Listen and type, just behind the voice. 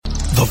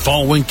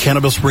following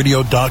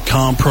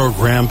CannabisRadio.com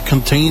program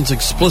contains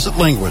explicit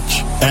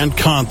language and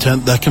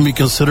content that can be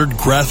considered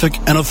graphic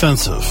and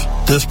offensive.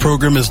 This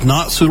program is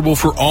not suitable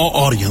for all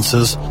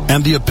audiences,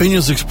 and the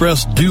opinions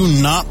expressed do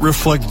not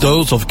reflect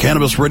those of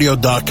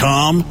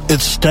CannabisRadio.com,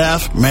 its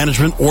staff,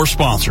 management, or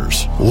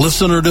sponsors.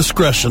 Listener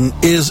discretion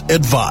is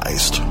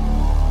advised.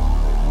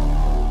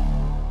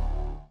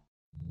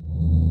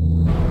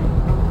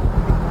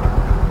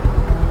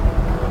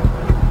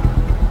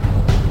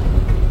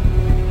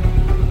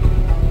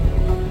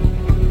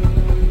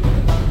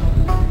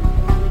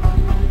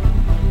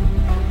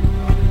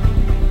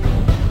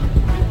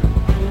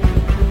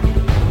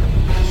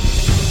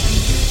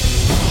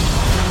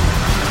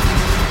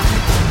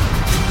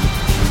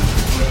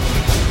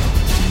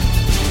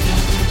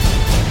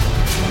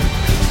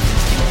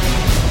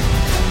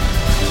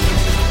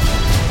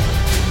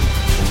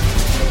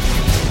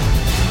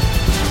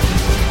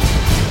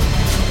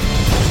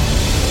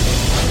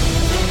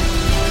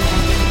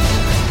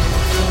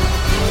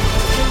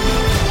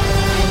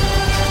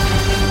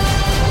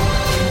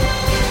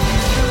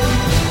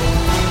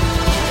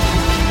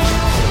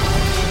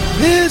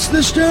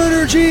 The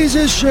Stoner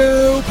Jesus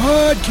Show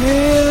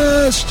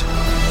podcast,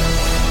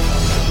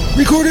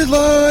 recorded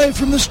live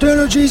from the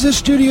Stoner Jesus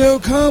Studio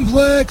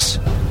Complex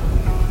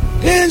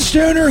in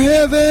Stoner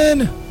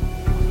Heaven.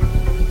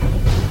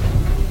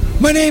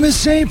 My name is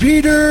St.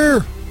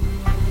 Peter.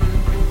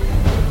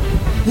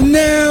 And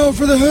now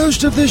for the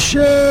host of the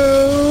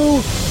show,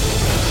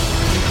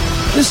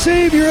 the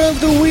savior of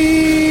the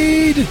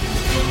weed,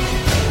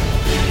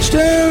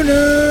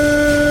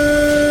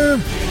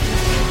 Stoner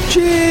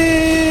Jesus.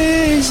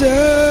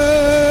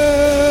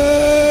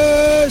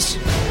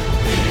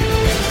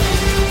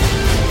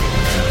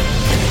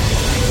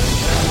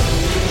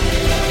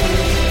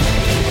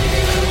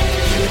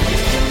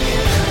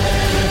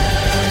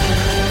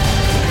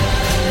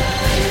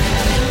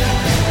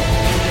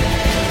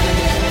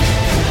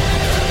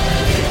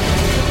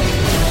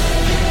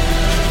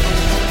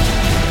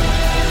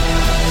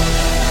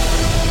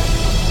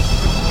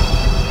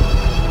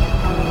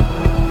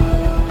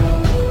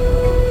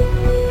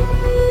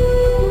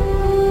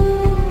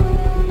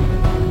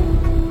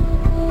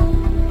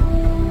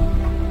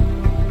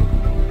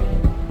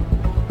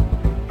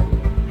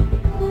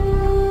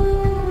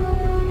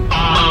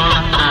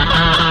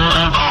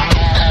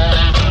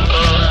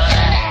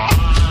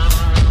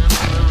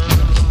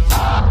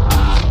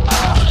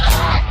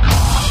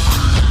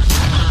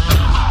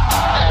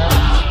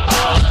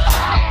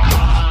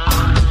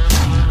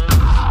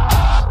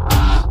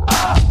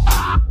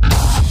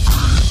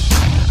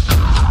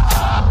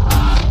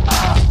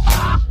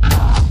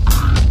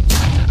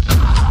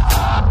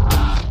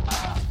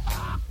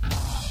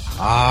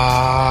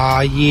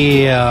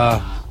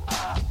 Yeah.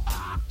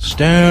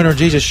 Stoner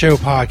Jesus Show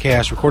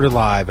podcast, recorded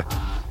live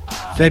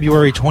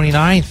February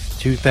 29th,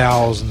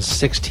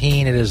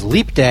 2016. It is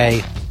Leap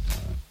Day.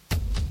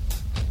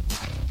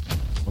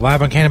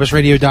 Live on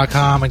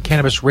CannabisRadio.com and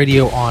Cannabis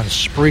Radio on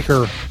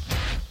Spreaker.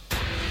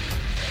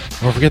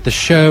 Don't forget the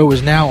show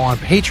is now on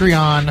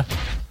Patreon.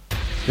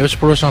 Go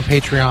support us on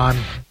Patreon.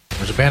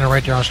 There's a banner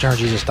right there on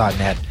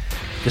StonerJesus.net.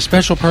 Get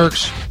special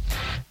perks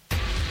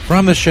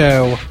from the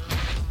show.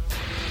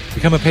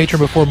 Become a patron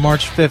before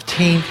March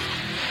 15th.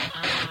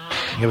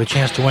 You have a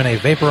chance to win a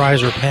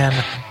vaporizer pen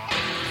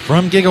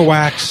from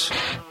Gigawax.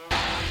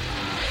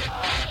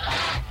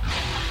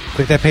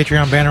 Click that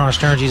Patreon banner on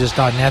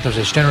StonerJesus.net. There's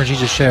a Stoner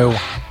Jesus Show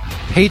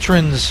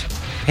patrons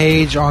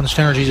page on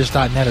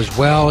StonerJesus.net as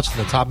well. It's in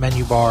the top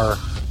menu bar.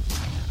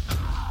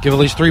 Give at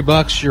least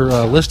 $3.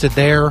 You're listed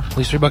there. At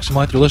least $3 a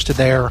month. You're listed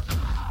there.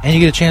 And you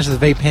get a chance at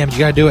the vape pen. You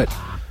got to do it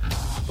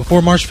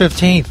before March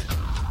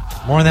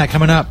 15th. More on that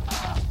coming up.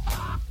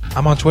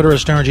 I'm on Twitter at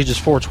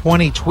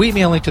StonerJesus420. Tweet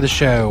me a link to the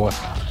show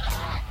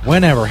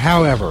whenever,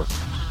 however,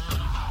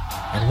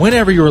 and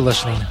whenever you are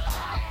listening.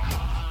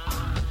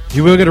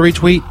 You will get a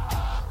retweet.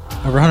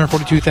 Over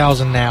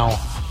 142,000 now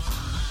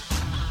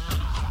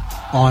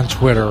on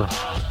Twitter.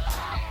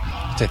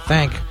 I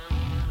think. Is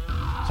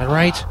that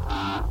right?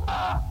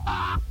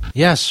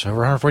 Yes,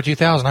 over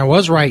 142,000. I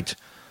was right.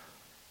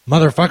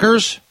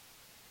 Motherfuckers.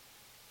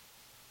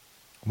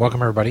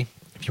 Welcome, everybody.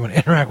 If you want to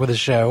interact with the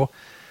show, of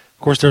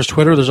course, there's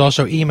Twitter. There's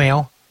also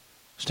email,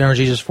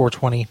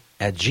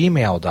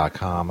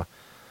 stonerjesus420@gmail.com.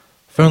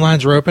 Phone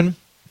lines are open,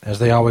 as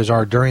they always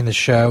are during the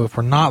show. If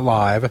we're not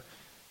live,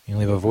 you can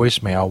leave a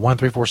voicemail,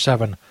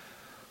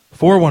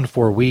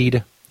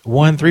 1-347-414-WEED,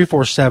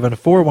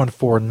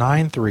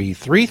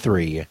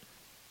 1-347-414-9333.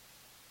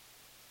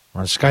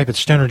 We're on Skype at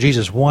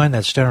StonerJesus1.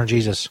 That's Stoner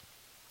Jesus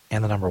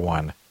and the number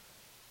 1.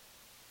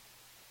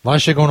 A lot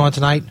of shit going on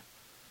tonight.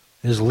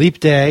 It is Leap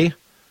Day.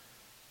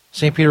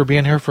 St. Peter will be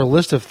in here for a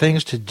list of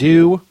things to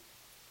do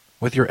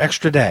with your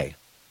extra day.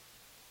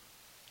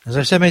 As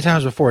I've said many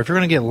times before, if you're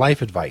going to get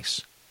life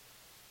advice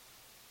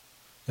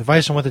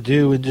on what to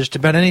do in just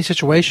about any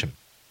situation,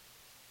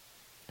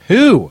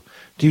 who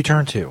do you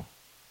turn to?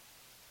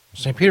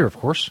 St. Peter, of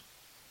course.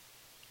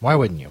 Why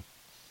wouldn't you?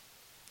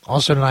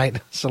 Also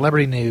tonight,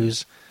 celebrity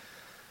news.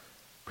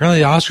 Apparently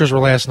the Oscars were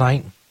last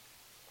night.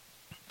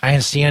 I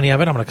didn't see any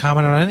of it. I'm going to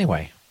comment on it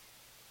anyway.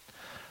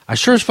 I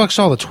sure as fuck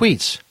saw the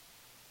tweets.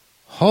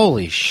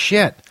 Holy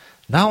shit.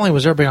 Not only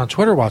was everybody on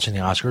Twitter watching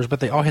the Oscars, but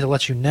they all had to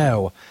let you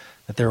know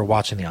that they were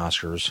watching the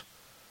Oscars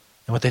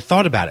and what they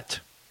thought about it.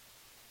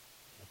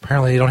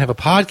 Apparently they don't have a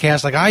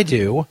podcast like I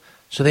do,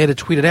 so they had to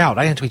tweet it out.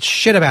 I didn't tweet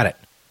shit about it.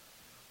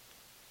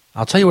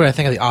 I'll tell you what I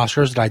think of the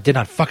Oscars that I did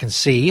not fucking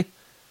see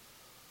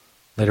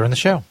later in the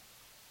show.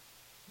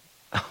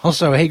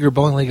 Also, Hey Group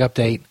Bowling League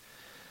update.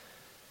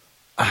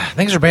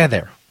 Things are bad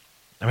there.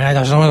 I mean,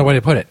 there's no other way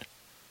to put it.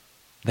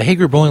 The Hey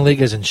Group Bowling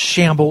League is in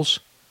shambles.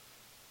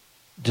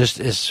 Just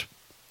is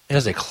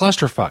a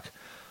clusterfuck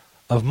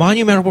of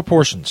monumental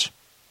proportions.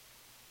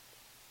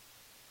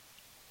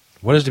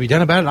 What is to be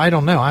done about it? I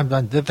don't know.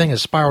 The thing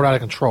has spiraled out of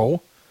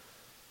control,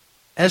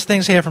 as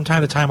things have from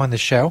time to time on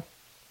this show.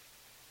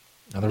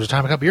 Now, there was a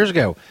time a couple years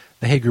ago,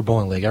 the Hey Group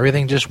Bowling League,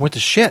 everything just went to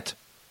shit.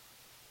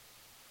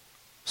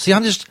 See,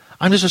 I'm just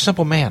a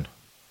simple man.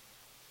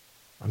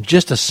 I'm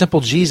just a simple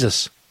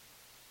Jesus.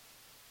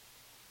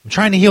 I'm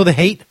trying to heal the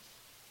hate.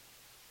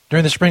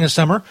 During the spring and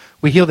summer,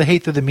 we heal the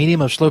hate through the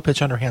medium of slow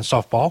pitch underhand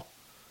softball.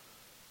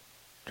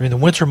 During the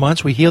winter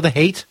months, we heal the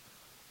hate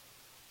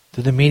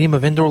through the medium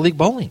of indoor league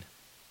bowling.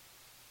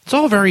 It's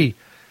all very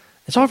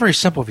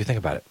simple if you think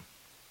about it.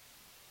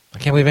 I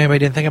can't believe anybody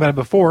didn't think about it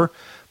before,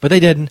 but they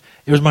didn't.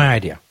 It was my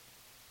idea.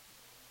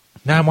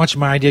 Now I'm watching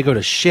my idea go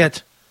to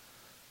shit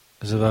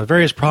because of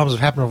various problems that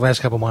have happened over the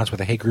last couple months with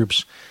the hate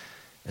groups.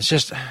 It's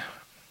just, I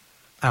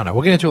don't know.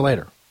 We'll get into it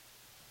later.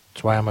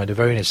 That's why I'm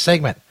devoting a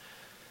segment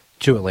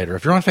to it later.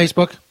 If you're on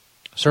Facebook,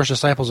 search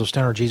Disciples of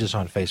Stoner Jesus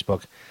on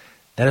Facebook.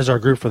 That is our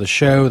group for the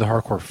show, the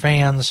hardcore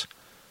fans.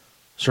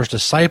 Search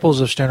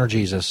Disciples of Stoner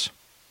Jesus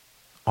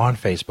on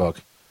Facebook.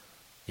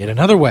 Yet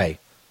another way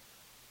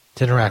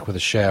to interact with the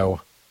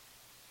show.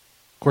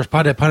 Of course,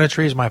 Pothead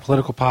Punditry is my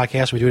political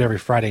podcast. We do it every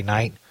Friday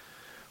night.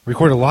 We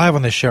record it live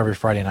on this show every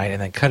Friday night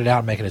and then cut it out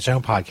and make it its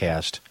own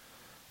podcast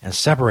and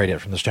separate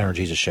it from the Stoner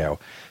Jesus Show.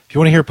 If you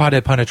want to hear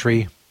Pothead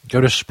Punditry, go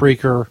to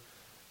Spreaker,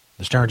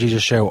 the Stoner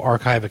Jesus Show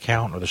archive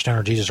account, or the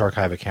Stoner Jesus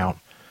archive account,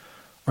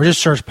 or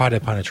just search Pothead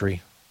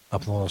Punditry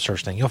up in the little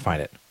search thing. You'll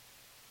find it.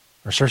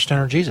 Or search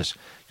Stoner Jesus.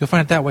 You'll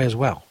find it that way as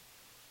well.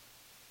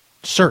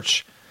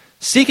 Search.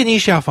 Seek and ye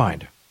shall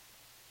find,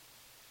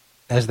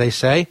 as they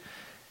say.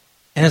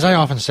 And as I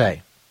often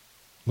say,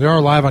 we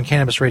are live on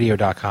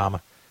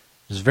CannabisRadio.com.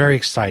 It's very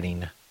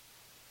exciting.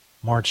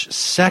 March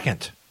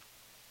 2nd,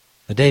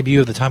 the debut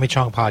of the Tommy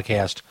Chong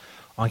podcast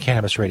on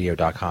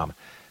CannabisRadio.com.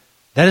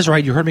 That is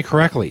right, you heard me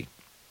correctly.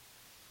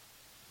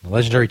 The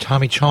legendary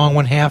Tommy Chong,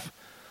 one half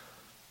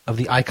of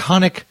the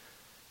iconic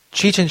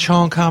Cheech and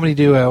Chong comedy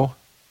duo,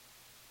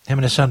 him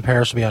and his son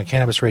Paris will be on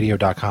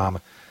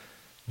CannabisRadio.com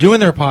doing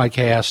their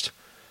podcast.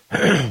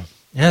 And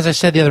as I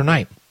said the other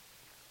night,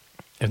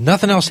 if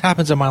nothing else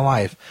happens in my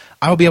life,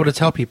 I will be able to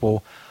tell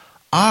people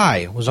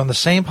I was on the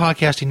same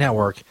podcasting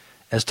network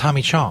as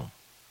Tommy Chong.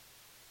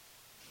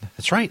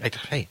 That's right.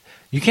 Hey,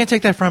 you can't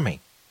take that from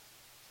me.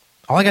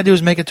 All I got to do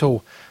is make it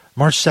till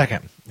March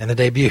 2nd and the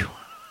debut.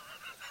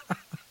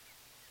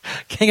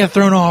 Can't get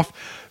thrown off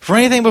for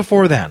anything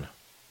before then.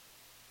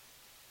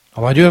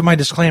 Although I do have my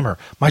disclaimer,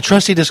 my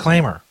trusty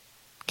disclaimer.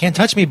 Can't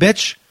touch me,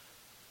 bitch.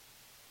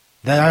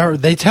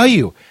 They tell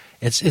you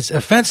it's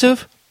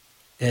offensive.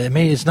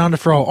 It's not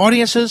for all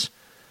audiences.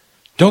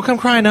 Don't come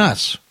crying to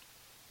us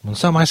when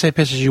something I say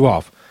pisses you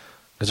off,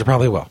 because it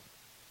probably will.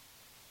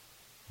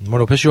 And what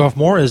will piss you off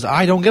more is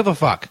I don't give a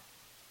fuck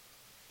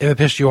if it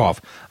pissed you off.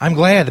 I'm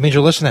glad. That means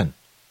you're listening.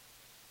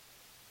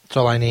 That's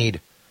all I need.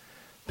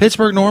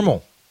 Pittsburgh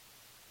Normal.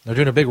 They're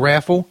doing a big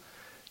raffle.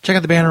 Check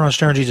out the banner on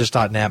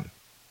StonerJesus.net.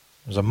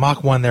 There's a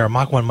Mach 1 there, a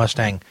Mach 1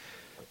 Mustang.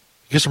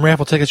 You get some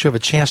raffle tickets, you have a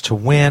chance to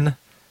win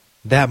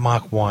that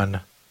Mach 1.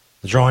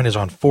 The drawing is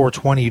on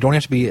 4/20. You don't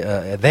have to be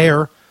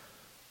there.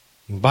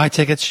 You can buy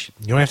tickets.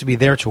 You don't have to be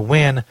there to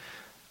win.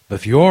 But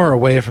if you are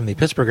away from the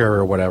Pittsburgh area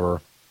or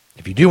whatever,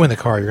 if you do win the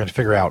car, you're going to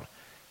figure out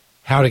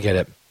how to get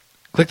it.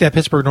 Click that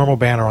Pittsburgh Normal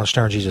banner on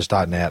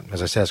StonerJesus.net.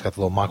 As I said, it's got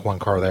the little Mach 1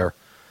 car there.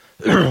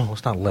 Well,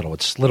 it's not little.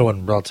 It's little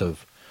in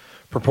relative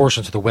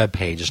proportion to the web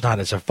page.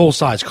 It's a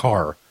full-size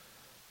car.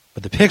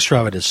 But the picture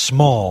of it is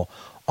small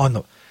on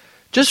the...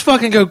 Just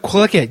fucking go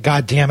click it,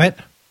 goddammit.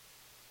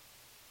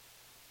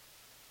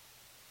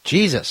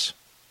 Jesus.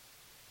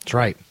 That's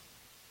right.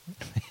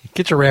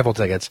 Get your raffle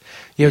tickets.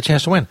 You have a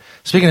chance to win.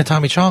 Speaking of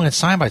Tommy Chong, it's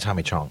signed by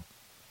Tommy Chong.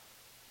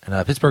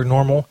 And Pittsburgh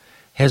Normal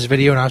has a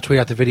video, and I've tweeted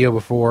out the video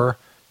before,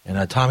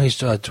 and Tommy's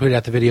tweeted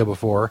out the video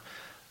before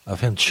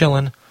of him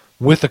chilling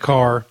with the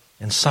car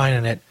and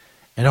signing it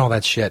and all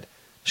that shit.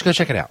 Just go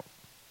check it out.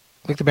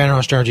 Click the banner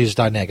on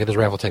StonerJesus.net. Get those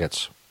raffle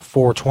tickets.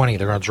 4/20.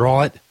 They're going to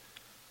draw it.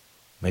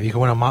 Maybe you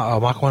can win a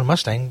Mach 1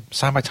 Mustang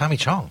signed by Tommy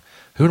Chong.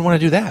 Who would want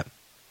to do that?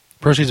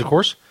 Proceeds, of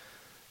course,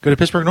 go to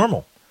Pittsburgh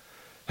Normal.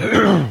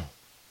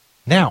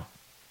 Now,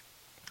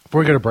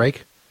 before we go to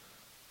break,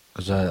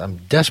 because I'm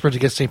desperate to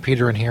get St.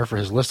 Peter in here for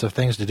his list of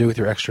things to do with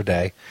your extra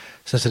day,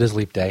 since it is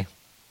Leap Day.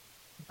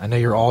 I know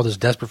you're all just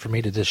desperate for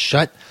me to just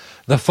shut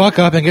the fuck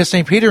up and get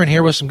St. Peter in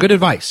here with some good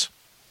advice.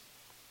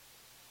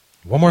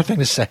 One more thing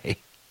to say.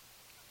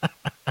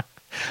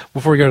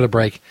 Before we go to the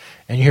break,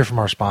 and you hear from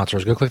our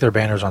sponsors, go click their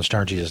banners on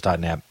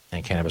stonerjesus.net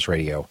and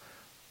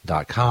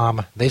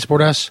cannabisradio.com. They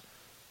support us,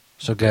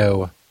 so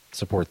go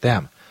support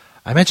them.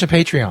 I mentioned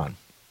Patreon.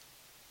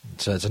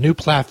 It's a new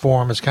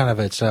platform. It's kind of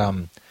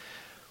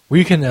where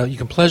you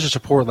can pledge your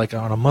support like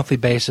on a monthly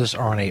basis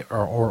or on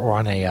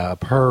a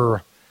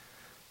per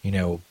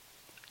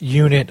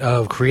unit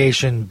of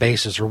creation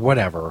basis or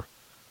whatever.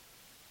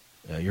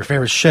 Your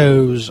favorite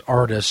shows,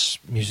 artists,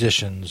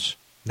 musicians,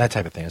 that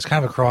type of thing. It's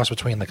kind of a cross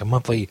between like a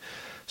monthly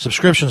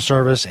subscription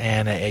service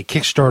and a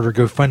Kickstarter,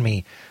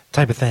 GoFundMe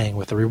type of thing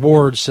with the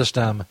reward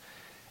system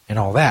and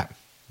all that.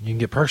 You can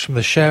get perks from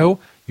the show.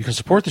 You can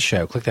support the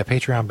show. Click that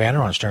Patreon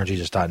banner on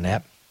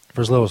stonerjesus.net.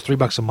 For as little as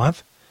 $3 a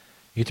month,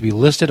 you get to be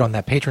listed on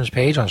that patrons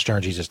page on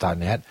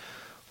stonerjesus.net.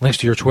 Links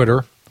to your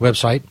Twitter,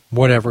 website,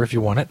 whatever if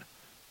you want it.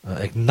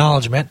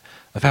 Acknowledgement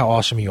of how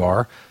awesome you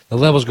are. The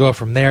levels go up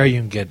from there. You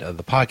can get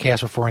the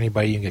podcast before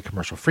anybody. You can get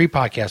commercial-free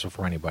podcasts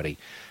before anybody.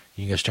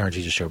 You can get Stoner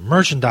Jesus Show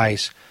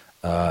merchandise.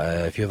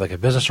 If you have like a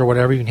business or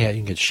whatever, you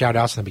can get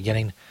shout-outs in the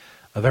beginning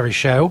of every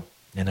show.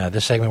 In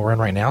this segment we're in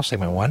right now,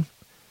 segment 1.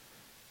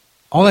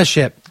 All that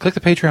shit. Click the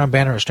Patreon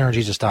banner at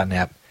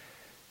stonerjesus.net.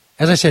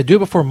 As I said, do it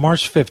before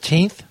March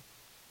 15th,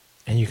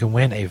 and you can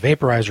win a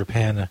vaporizer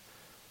pen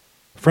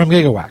from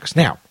Gigawax.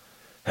 Now,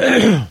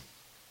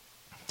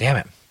 damn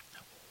it.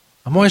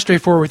 I'm always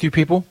straightforward with you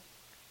people,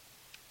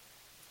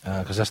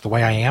 because that's the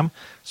way I am.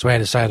 That's the way I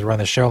decided to run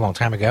this show a long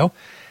time ago.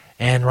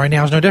 And right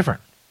now is no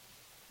different.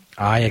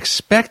 I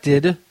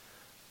expected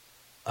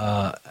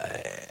more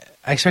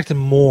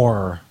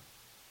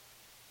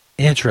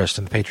interest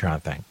in the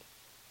Patreon thing.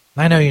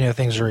 I know,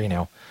 things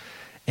are,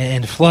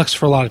 in flux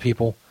for a lot of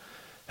people.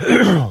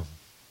 It's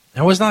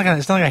not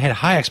like I had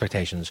high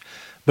expectations,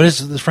 but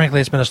frankly,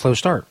 it's been a slow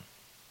start.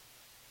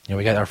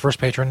 We got our first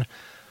patron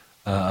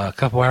a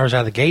couple hours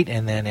out of the gate,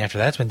 and then after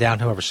that, it's been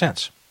downhill ever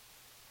since.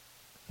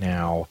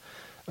 Now,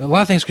 a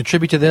lot of things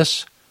contribute to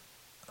this.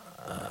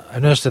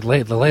 I've noticed that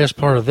the latest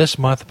part of this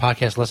month, the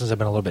podcast listens have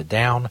been a little bit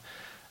down.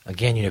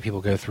 Again, people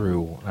go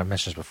through, I've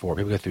mentioned this before,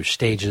 people go through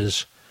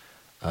stages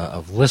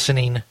of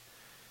listening.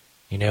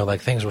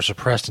 Like things were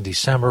suppressed in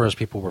December as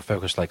people were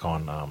focused like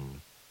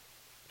on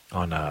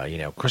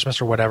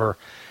Christmas or whatever,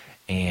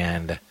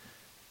 and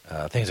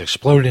things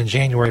exploded in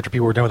January after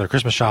people were done with their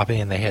Christmas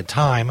shopping and they had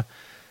time.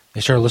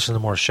 They started listening to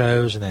more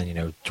shows, and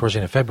then, towards the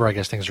end of February, I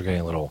guess things are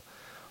getting a little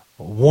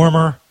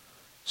warmer,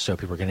 so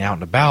people are getting out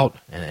and about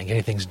and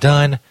getting things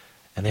done,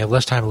 and they have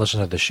less time to listen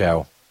to the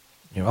show.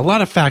 A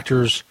lot of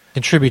factors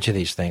contribute to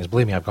these things.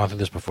 Believe me, I've gone through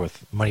this before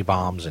with money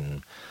bombs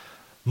and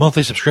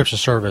monthly subscription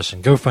service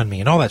and GoFundMe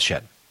and all that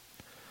shit.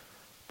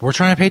 But we're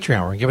trying Patreon.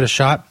 We're going to give it a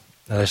shot.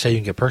 As I say, you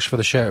can get perks from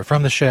the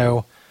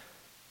show.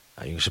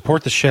 You can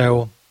support the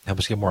show, help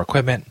us get more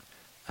equipment,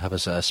 help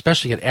us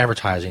especially get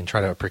advertising,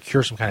 try to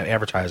procure some kind of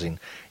advertising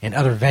in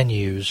other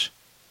venues,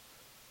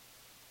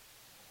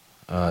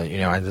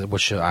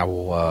 which I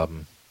will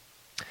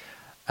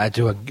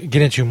get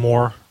into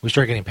more. We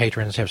start getting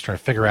patrons, I was trying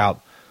to figure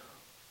out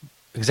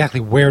exactly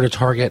where to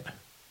target,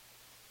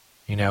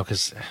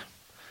 because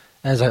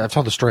as I've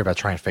told the story about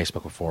trying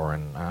Facebook before,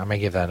 and I may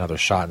give that another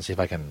shot and see if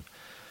I can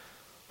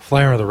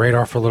fly under the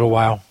radar for a little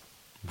while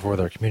before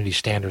their community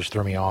standards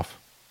throw me off.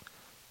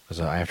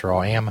 Because after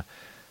all, I am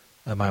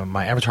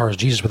my avatar is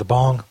Jesus with a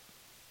bong.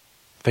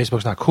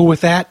 Facebook's not cool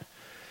with that.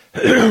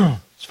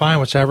 It's fine,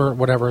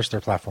 whatever. It's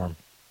their platform.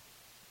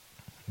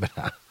 But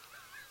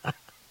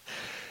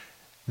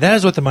that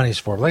is what the money's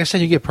for. But like I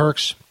said, you get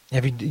perks.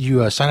 If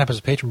you sign up as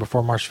a patron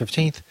before March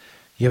 15th,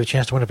 you have a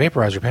chance to win a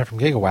vaporizer pen from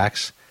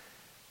Gigawax.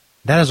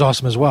 That is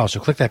awesome as well. So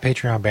click that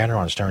Patreon banner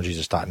on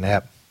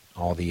stonerjesus.net.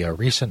 All the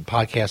recent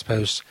podcast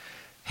posts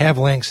have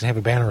links and have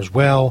a banner as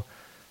well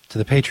to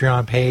the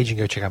Patreon page. You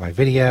can go check out my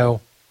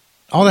video.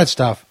 All that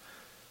stuff.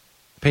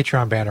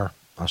 Patreon banner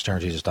on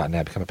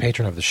stonerjesus.net. Become a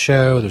patron of the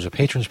show. There's a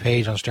patrons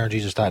page on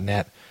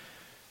stonerjesus.net.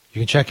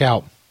 You can check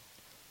out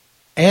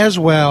as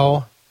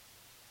well.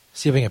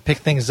 See if we can pick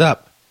things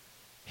up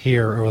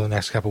here over the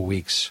next couple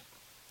weeks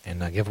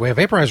and give away a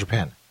vaporizer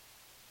pen.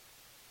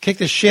 Kick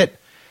this shit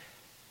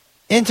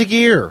into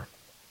gear.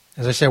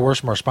 As I said, we're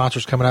some more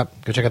sponsors coming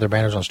up. Go check out their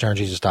banners on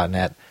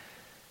stonerjesus.net.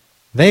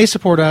 They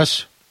support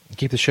us and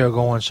keep the show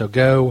going, so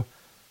go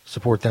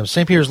support them.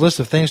 St. Peter's list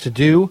of things to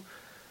do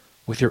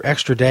with your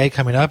extra day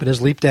coming up. It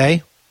is Leap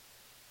Day.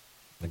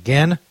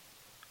 Again,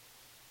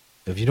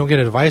 if you don't get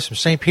advice from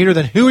St. Peter,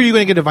 then who are you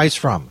going to get advice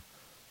from?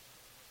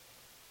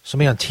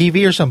 Somebody on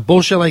TV or some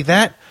bullshit like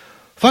that?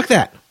 Fuck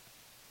that.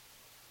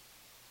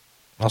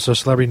 Also,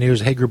 celebrity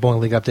news, Hey Group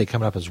Bowling League update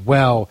coming up as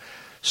well.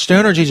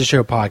 Stoner Jesus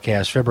Show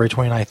podcast, February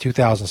 29th,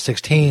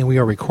 2016. We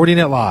are recording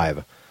it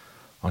live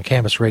on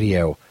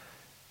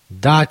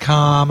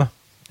CannabisRadio.com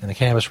and the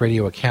Cannabis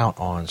Radio account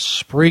on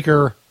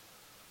Spreaker.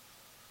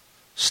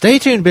 Stay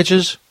tuned,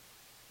 bitches.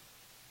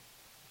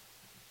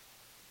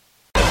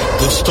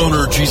 The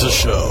Stoner Jesus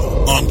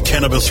Show on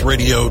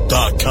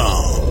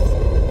CannabisRadio.com.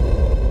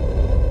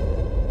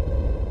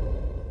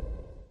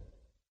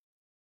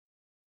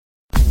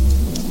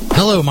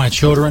 Hello, my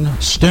children.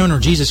 Stoner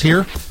Jesus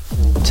here.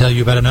 Tell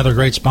you about another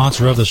great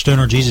sponsor of the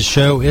Stoner Jesus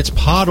Show. It's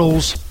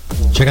Pottles.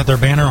 Check out their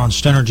banner on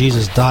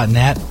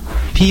stonerjesus.net.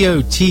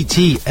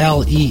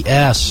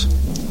 Pottles.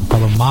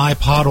 Follow My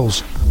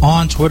Pottles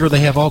on Twitter. They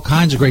have all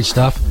kinds of great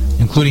stuff,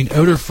 including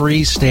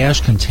odor-free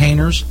stash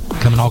containers.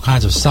 Come in all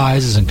kinds of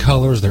sizes and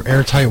colors. They're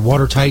airtight,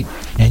 watertight,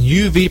 and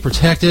UV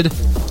protected.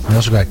 They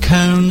also got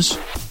cones,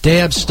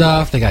 dab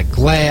stuff. They got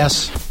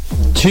glass,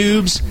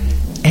 tubes,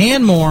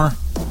 and more.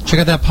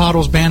 Check out that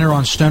Pottles banner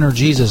on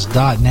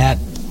stonerjesus.net.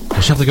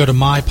 Or simply go to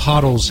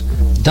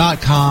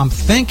mypottles.com.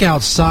 Think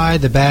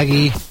outside the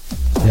baggie.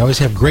 They always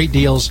have great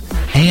deals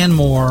and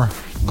more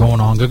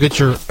going on. Go get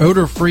your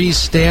odor-free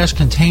stash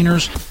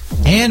containers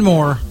and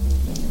more.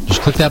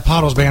 Just click that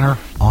Pottles banner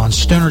on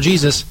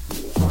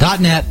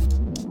stonerjesus.net.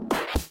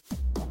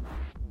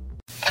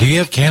 Do you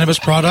have cannabis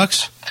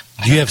products?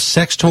 Do you have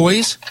sex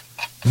toys?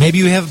 Maybe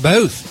you have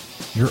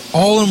both. Your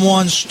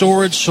all-in-one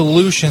storage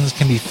solutions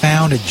can be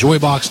found at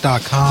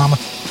joybox.com.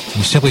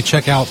 You simply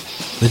check out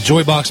the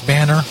Joybox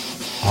banner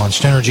on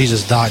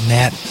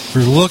stonerjesus.net. If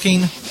you're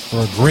looking for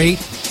a great,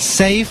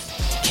 safe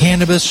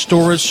cannabis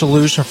storage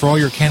solution for all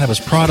your cannabis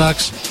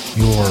products,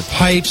 your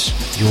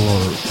pipes,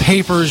 your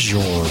papers,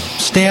 your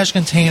stash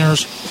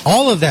containers,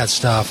 all of that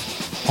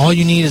stuff, all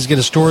you need is get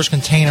a storage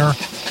container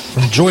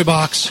from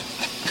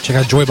Joybox. Check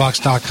out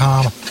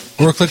joybox.com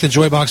or click the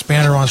Joybox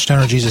banner on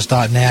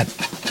stonerjesus.net.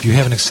 If you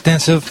have an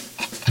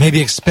extensive,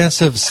 maybe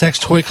expensive sex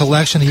toy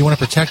collection that you want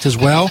to protect as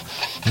well,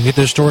 you can get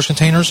those storage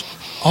containers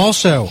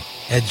also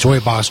at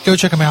Joybox. Go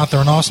check them out.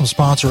 They're an awesome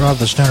sponsor of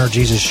the Stoner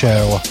Jesus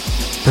Show.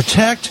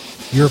 Protect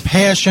your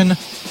passion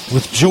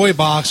with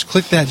Joybox.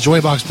 Click that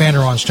Joybox banner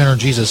on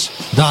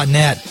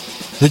stonerjesus.net.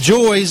 The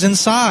joy's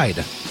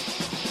inside.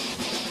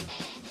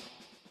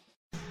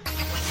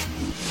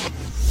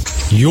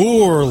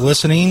 You're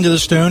listening to the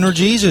Stoner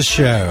Jesus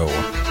Show.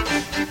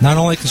 Not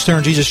only can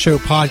Stoner Jesus Show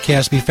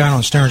podcast be found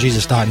on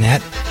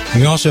stonerjesus.net, you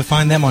can also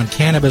find them on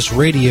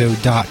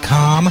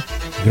cannabisradio.com.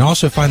 You can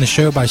also find the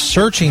show by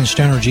searching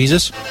Stoner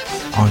Jesus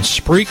on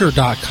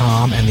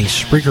Spreaker.com and the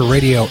Spreaker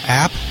Radio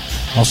app,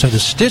 also the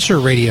Stitcher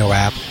Radio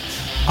app,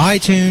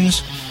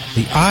 iTunes,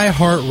 the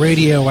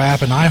iHeartRadio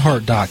app, and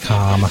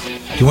iHeart.com.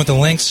 If you want the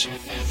links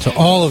to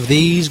all of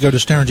these, go to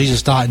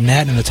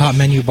stonerjesus.net. In the top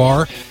menu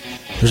bar,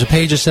 there's a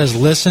page that says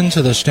Listen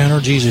to the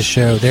Stoner Jesus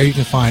Show. There you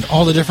can find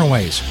all the different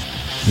ways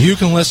you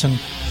can listen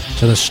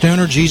to the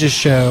Stoner Jesus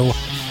Show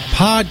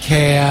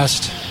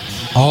podcast.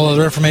 All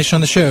other information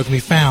on the show can be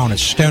found at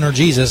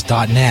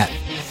stonerjesus.net.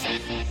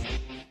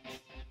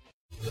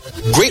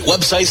 Great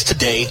websites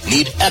today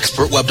need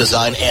expert web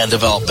design and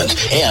development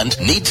and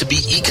need to be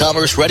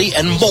e-commerce ready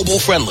and mobile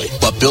friendly.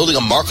 But building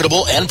a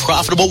marketable and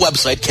profitable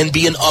website can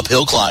be an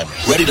uphill climb.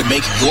 Ready to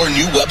make your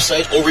new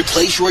website or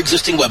replace your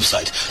existing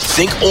website?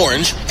 Think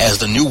Orange as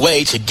the new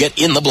way to get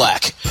in the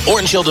black.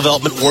 Orange Hill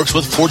Development works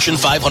with Fortune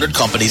 500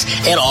 companies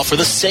and offer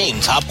the same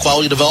top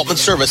quality development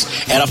service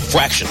at a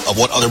fraction of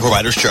what other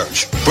providers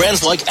charge.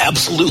 Brands like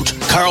Absolute,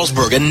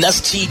 Carlsberg, and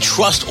Nestea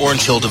trust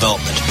Orange Hill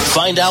Development.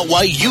 Find out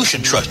why you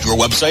should trust your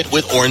website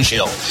with Orange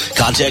Hill.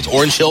 Contact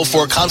Orange Hill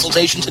for a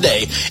consultation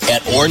today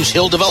at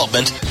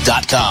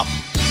orangehilldevelopment.com.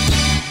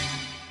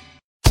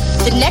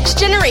 The next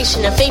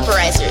generation of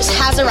vaporizers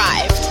has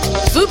arrived.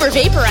 Vuber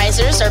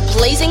vaporizers are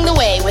blazing the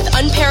way with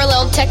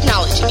unparalleled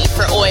technology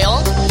for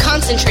oil,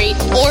 concentrate,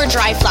 or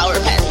dry flower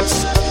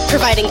pens.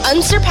 Providing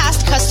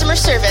unsurpassed customer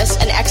service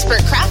and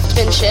expert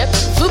craftsmanship,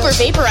 Vuber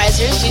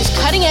vaporizers use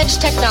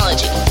cutting-edge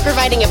technology,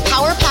 providing a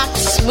power-packed,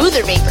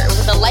 smoother vapor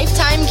with a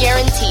lifetime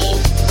guarantee.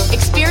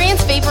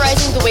 Experience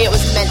vaporizing the way it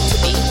was meant to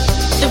be.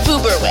 The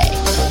Vuber way.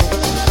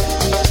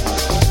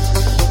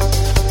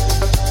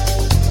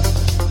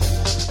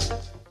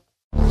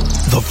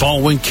 The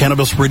following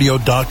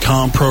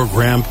CannabisRadio.com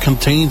program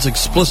contains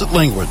explicit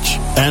language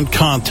and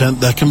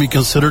content that can be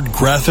considered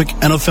graphic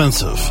and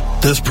offensive.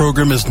 This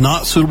program is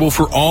not suitable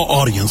for all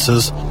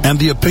audiences, and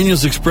the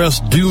opinions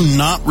expressed do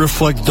not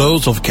reflect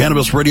those of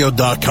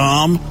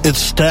CannabisRadio.com, its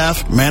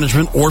staff,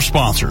 management, or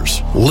sponsors.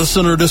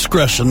 Listener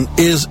discretion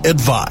is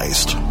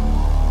advised.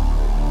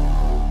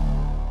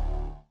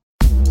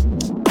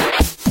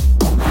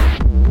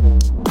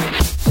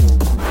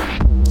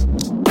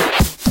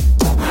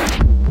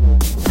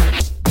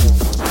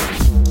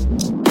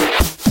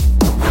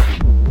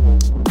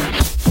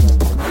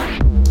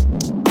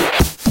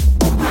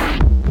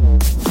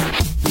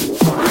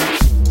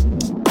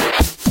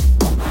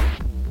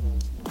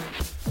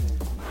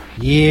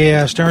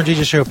 Yeah, Stoner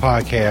Jesus Show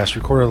podcast,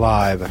 recorded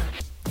live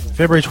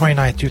February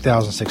 29th,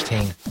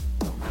 2016.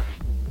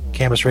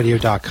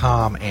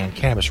 CannabisRadio.com and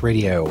Cannabis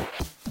Radio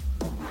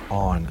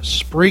on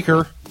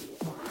Spreaker.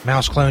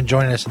 Mouse Clone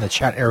joining us in the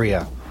chat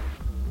area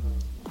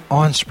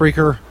on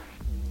Spreaker.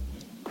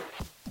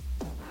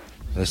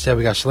 As I said,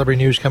 we got celebrity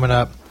news coming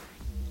up.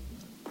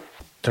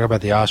 Talk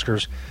about the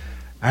Oscars.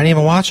 I didn't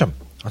even watch them.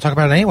 I'll talk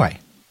about it anyway.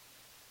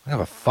 I don't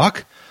give a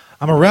fuck.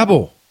 I'm a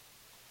rebel.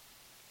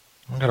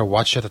 I gotta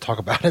watch shit to talk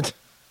about it.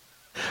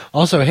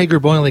 Also, a Hey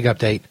Group Bowling League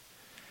update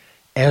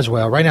as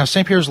well. Right now,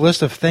 St. Pierre's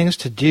list of things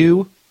to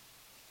do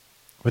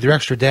with your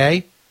extra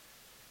day.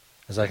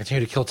 as I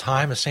continue to kill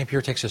time as St.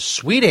 Pierre takes his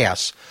sweet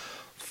ass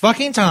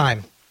fucking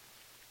time,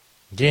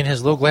 get in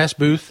his little glass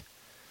booth,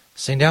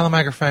 sing down the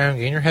microphone,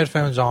 get your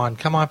headphones on.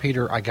 Come on,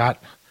 Peter, I got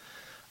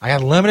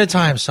limited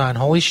time, son.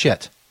 Holy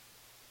shit.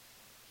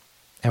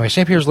 Anyway,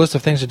 St. Pierre's list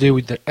of things to do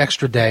with the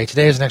extra day.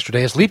 Today is an extra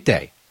day. It's leap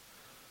day.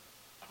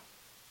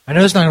 I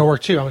know this is not going to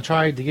work, too. I'm going to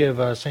try to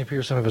give St.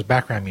 Pierre some of his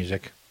background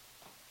music.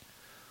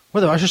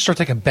 Well, I should start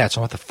taking bets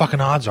on what the fucking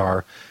odds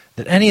are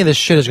that any of this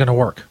shit is going to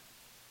work.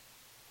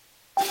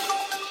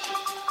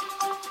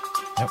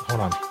 Yep,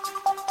 hold on.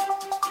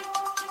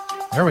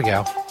 There we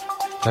go.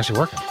 It's actually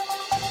working.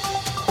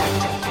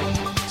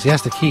 See,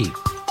 that's the key.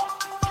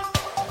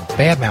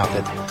 Badmouth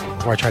it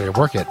before I try to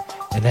work it,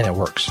 and then it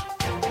works.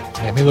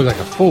 Make me look like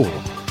a fool.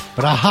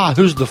 But aha,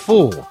 who's the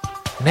fool?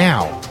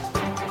 Now.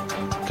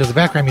 Because the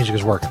background music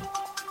is working.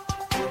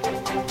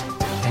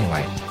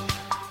 Anyway.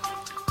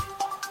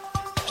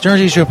 Stoner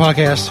Jesus Show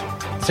podcast.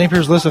 St.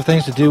 Pierre's list of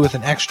things to do with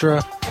an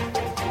extra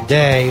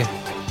day.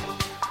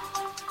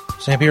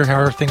 St. Pierre, how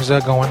are things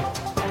going?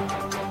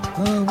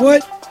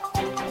 What?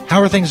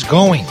 How are things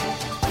going?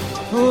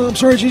 Oh, I'm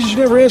sorry, Jesus, you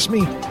never asked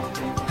me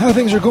how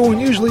things are going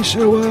usually,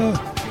 so,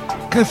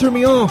 kind of threw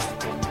me off.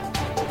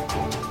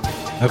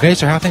 Okay,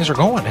 so how things are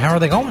going? How are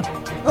they going?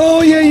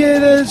 Oh, yeah,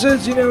 it's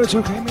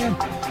okay, man.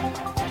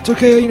 It's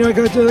okay, I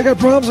got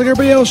problems like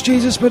everybody else,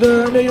 Jesus, but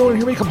I know you don't want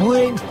to hear me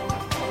complain.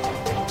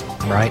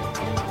 Right.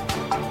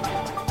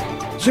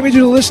 So let me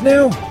do the list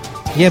now?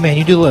 Yeah, man,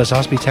 you do the list. I'll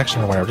just be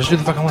texting or whatever. Just do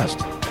the fucking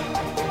list.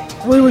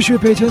 I really wish you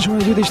would pay attention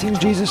when I do these things,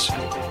 Jesus.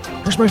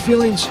 Hurts my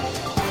feelings.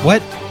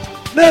 What?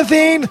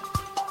 Nothing!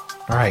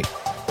 Alright.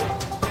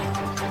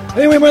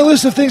 Anyway, my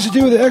list of things to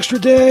do with the extra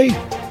day.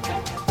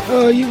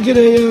 You can get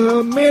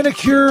a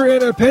manicure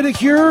and a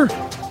pedicure.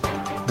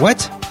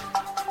 What?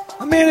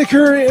 A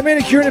manicure and a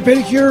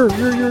pedicure.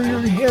 Your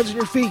hands and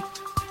your feet.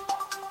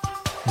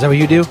 Is that what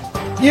you do?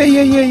 Yeah.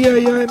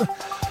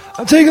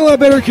 I'm taking a lot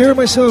better care of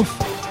myself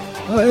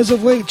as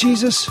of late,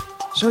 Jesus.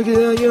 So I get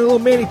a little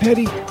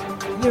mani-pedi.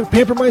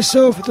 Pamper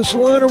myself at the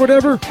salon or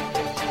whatever.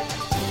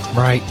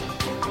 Right.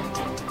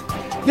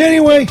 Yeah,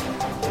 anyway,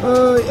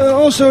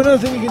 also another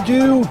thing you can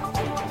do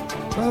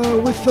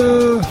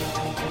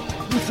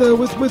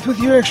with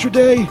your extra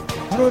day.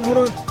 Hold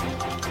on.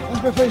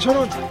 That's my face.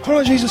 Hold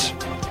on, Jesus.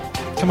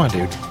 Come on,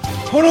 dude.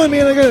 Hold on,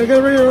 man. I got it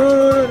right here.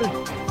 Hold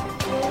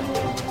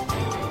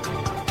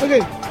on.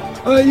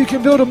 Okay. You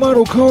can build a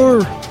model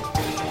car.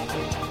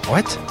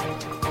 What?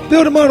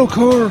 Build a model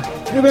car.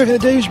 Back in the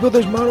day, you used to build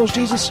those models,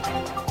 Jesus.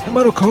 The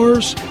model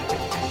cars.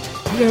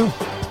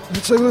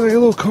 It's like a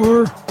little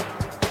car.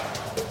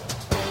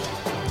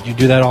 You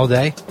do that all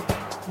day?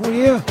 Oh,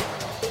 yeah.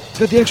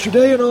 Got the extra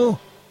day and all.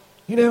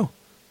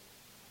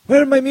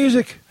 What my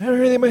music? I don't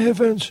hear anything in my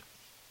headphones.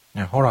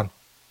 Yeah, hold on.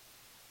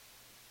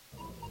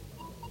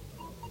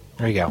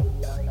 There you go.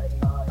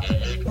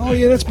 Oh,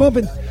 yeah, that's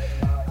bumping.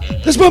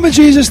 That's bumping,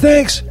 Jesus,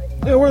 thanks.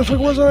 Yeah, where the fuck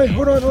was I?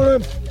 Hold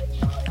on.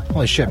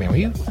 Holy shit,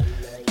 man.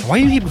 Why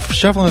do you keep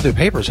shuffling through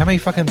papers? How many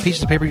fucking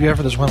pieces of paper do you have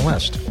for this one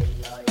list?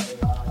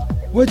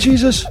 What,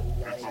 Jesus?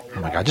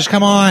 Oh, my God. Just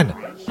come on.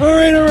 All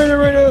right.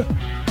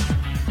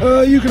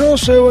 You can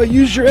also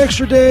use your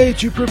extra day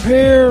to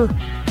prepare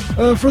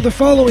for the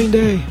following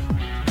day.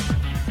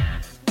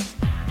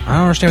 I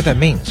don't understand what that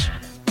means.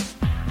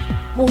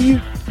 Well, you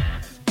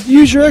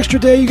use your extra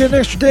day, you get an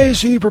extra day,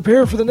 so you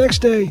prepare for the next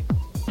day.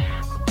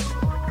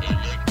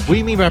 What do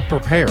you mean by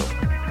prepare?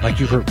 What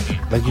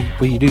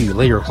do you do? You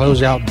lay your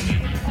clothes out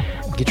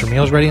and get your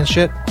meals ready and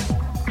shit?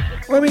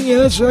 Well, I mean,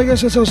 yeah, I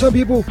guess that's how some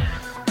people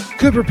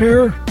could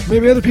prepare.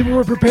 Maybe other people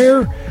would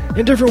prepare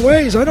in different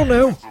ways. I don't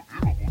know.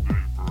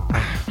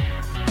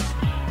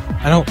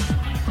 I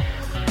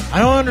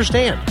don't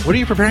understand. What are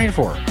you preparing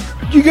for?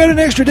 You got an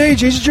extra day,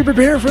 Jesus. You're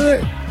preparing for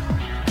that.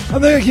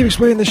 I'm not gonna keep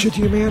explaining this shit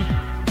to you, man.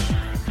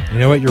 You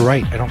know what? You're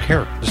right. I don't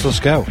care. Just let's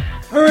go.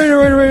 All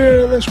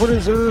right. Next one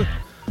is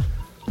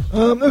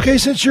okay.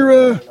 Since you're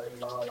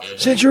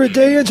a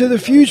day into the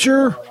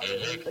future,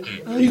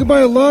 you can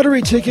buy a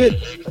lottery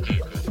ticket.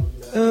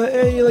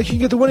 And you can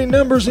get the winning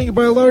numbers, and you can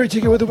buy a lottery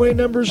ticket with the winning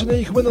numbers, and then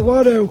you can win the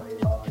lotto.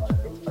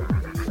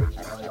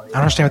 I don't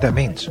understand what that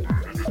means.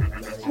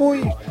 Well,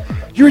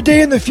 you're a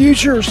day in the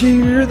future, so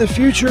you're in the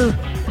future,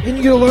 and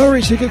you get a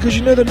lottery ticket because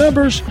you know the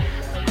numbers,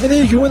 and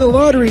then you can win the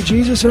lottery,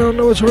 Jesus. I don't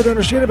know what's hard to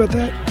understand about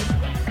that.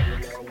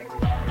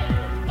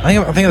 I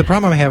think the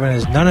problem I'm having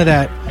is none of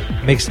that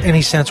makes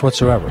any sense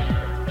whatsoever.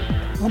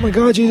 Oh my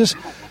God, Jesus.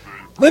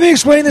 Let me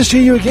explain this to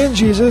you again,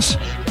 Jesus.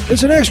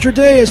 It's an extra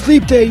day. It's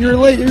leap day.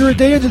 You're a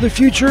day into the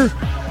future.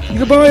 You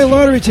can buy a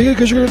lottery ticket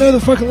because you're going to know the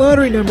fucking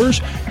lottery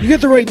numbers. You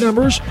get the right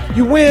numbers.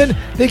 You win.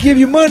 They give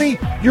you money.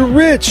 You're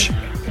rich.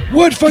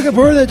 What fucking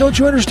part of that don't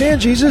you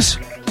understand, Jesus?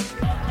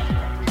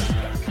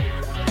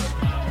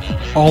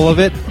 All of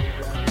it?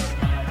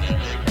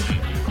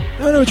 I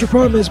don't know what your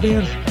problem is,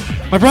 man.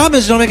 My problem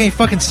is it don't make any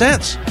fucking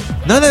sense.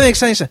 None of that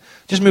makes any sense.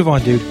 Just move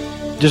on, dude.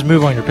 Just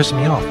move on. You're pissing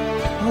me off.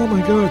 Oh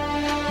my God.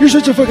 You're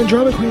such a fucking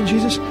drama queen,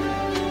 Jesus.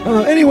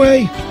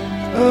 Anyway,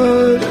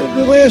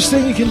 the last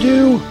thing you can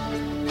do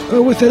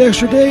with that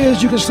extra day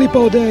is you can sleep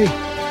all day.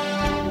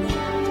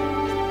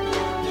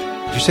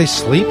 Did you say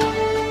sleep?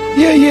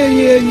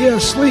 Yeah,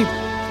 sleep.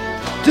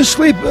 Just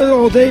sleep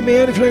all day,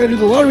 man. If you're not going to do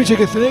the lottery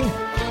ticket thing,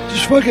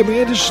 just fuck it,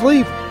 man. Just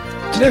sleep.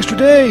 It's an extra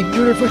day. Do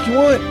whatever the fuck you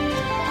want.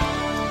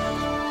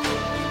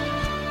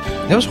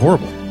 That was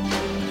horrible.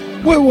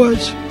 What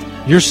was?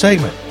 Your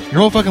segment.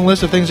 Your whole fucking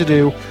list of things to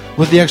do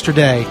with the extra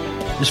day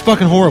is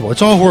fucking horrible.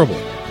 It's all horrible.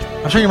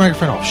 I'm turning your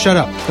microphone off. Shut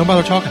up. Don't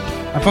bother talking.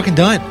 I'm fucking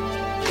done.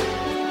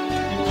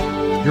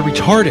 You're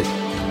retarded.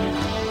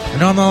 I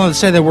know I'm not allowed to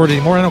say that word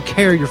anymore. I don't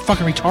care. You're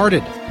fucking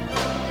retarded.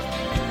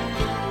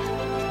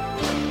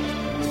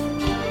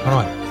 Hold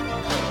on.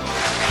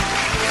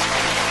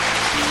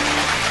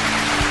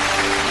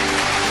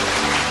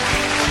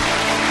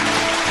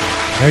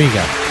 There you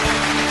go.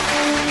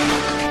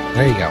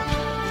 There you go.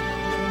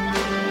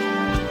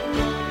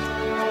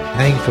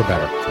 Now you can feel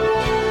better.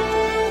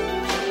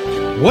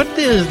 What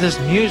is this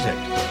music?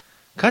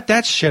 Cut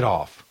that shit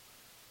off.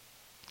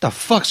 What the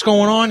fuck's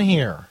going on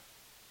here?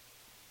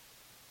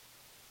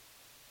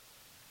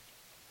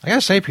 I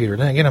gotta say, Peter,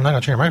 then again, I'm not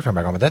gonna turn your microphone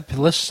back on, but that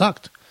list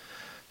sucked.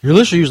 Your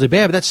lists are usually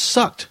bad, but that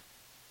sucked.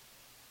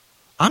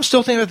 I'm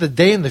still thinking about the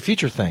day in the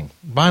future thing.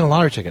 Buying a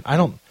lottery ticket. I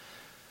don't...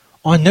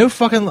 On no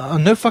fucking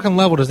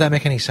level does that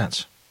make any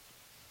sense.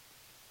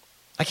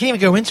 I can't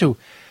even go into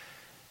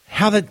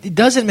how that... It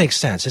doesn't make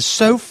sense. It's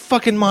so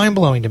fucking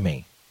mind-blowing to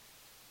me.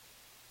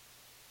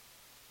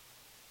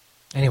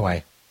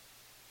 Anyway.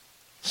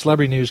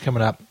 Celebrity news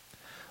coming up.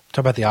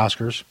 Talk about the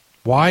Oscars.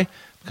 Why?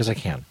 Because I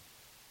can.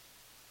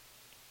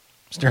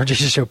 Stoner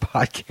Jesus Show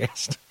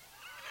podcast.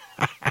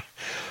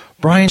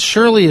 Brian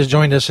Shirley has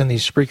joined us in the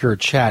Spreaker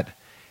chat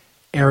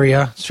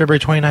area. It's February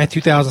 29th,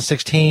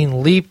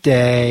 2016, Leap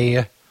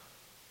Day.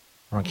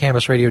 We're on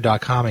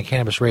CannabisRadio.com and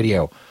Cannabis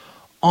Radio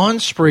on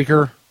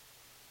Spreaker.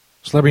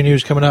 Celebrity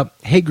news coming up.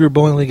 Hate Group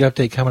Bowling League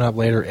update coming up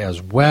later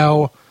as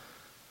well.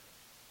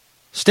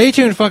 Stay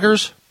tuned,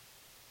 fuckers.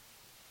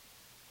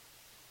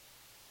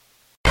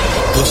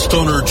 The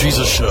Stoner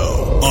Jesus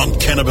Show on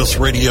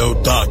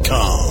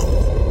CannabisRadio.com.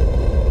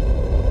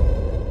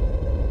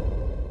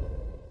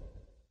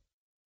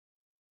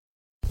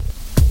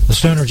 The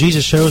Stoner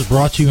Jesus Show is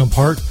brought to you in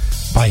part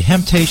by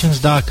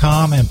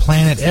Hemptations.com and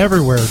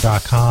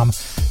PlanetEverywhere.com.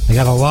 They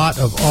got a lot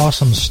of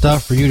awesome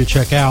stuff for you to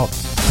check out.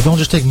 But don't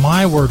just take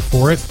my word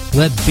for it.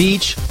 Let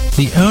Beach,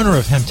 the owner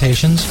of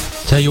Hemptations,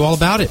 tell you all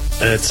about it.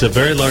 It's a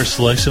very large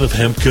selection of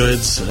hemp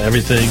goods,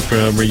 everything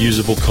from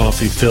reusable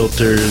coffee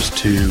filters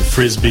to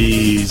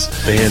frisbees,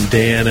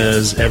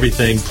 bandanas,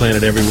 everything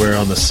Planet Everywhere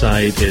on the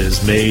site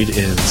is made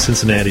in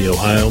Cincinnati,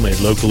 Ohio, made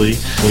locally.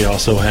 We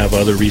also have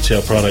other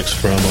retail products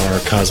from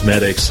our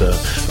cosmetics,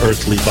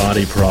 Earthly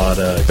Body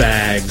product,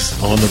 bags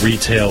on the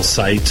retail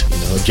site.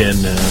 Again,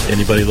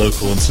 anybody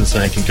local in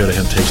Cincinnati can go to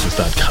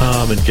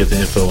Hemptations.com and get the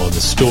info on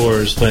the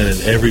stores.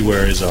 Planet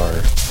Everywhere is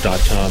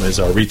 .com is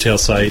our retail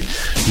site.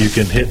 You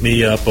can hit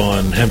me up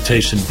on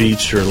Hemptation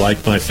Beach or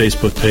like my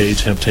Facebook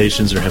page,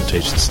 Hemptations or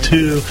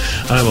Hemptations2.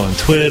 I'm on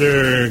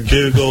Twitter,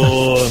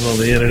 Google, I'm on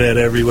the internet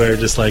everywhere,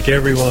 just like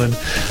everyone.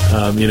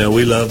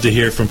 We love to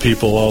hear from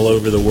people all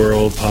over the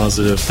world,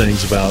 positive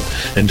things about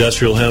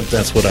industrial hemp.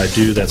 That's what I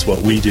do. That's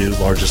what we do.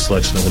 Largest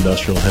selection of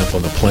industrial hemp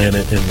on the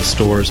planet in the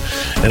stores.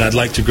 And I'd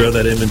like to grow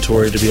that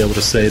inventory to be able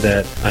to say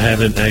that I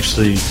haven't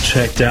actually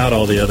checked out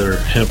all the other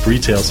hemp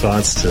retail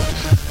spots to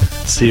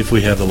see if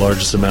we have the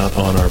largest amount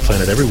on our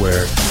Planet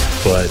Everywhere,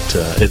 but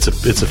it's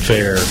a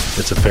fair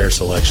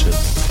selection.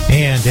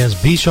 And as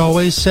Beach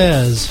always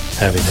says,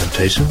 having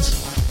temptations.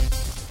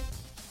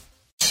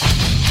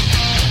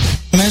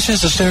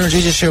 Mentions the Stoner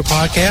Jesus Show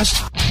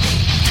podcast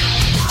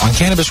on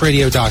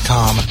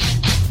CannabisRadio.com.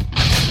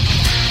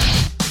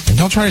 And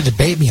don't try to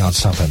debate me on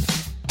something.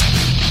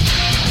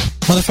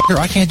 Motherfucker,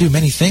 I can't do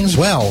many things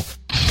well,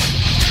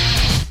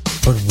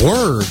 but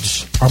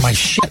words are my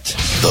shit.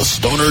 The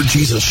Stoner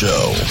Jesus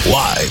Show,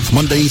 live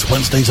Mondays,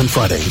 Wednesdays, and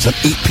Fridays at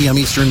 8 p.m.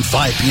 Eastern,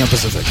 5 p.m.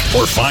 Pacific.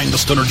 Or find the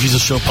Stoner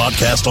Jesus Show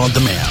podcast on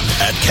demand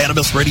at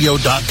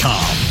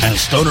CannabisRadio.com and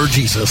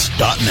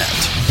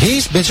StonerJesus.net.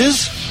 Peace,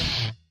 bitches.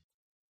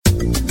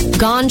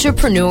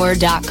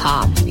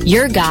 Ganjapreneur.com,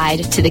 your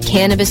guide to the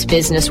cannabis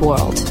business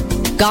world.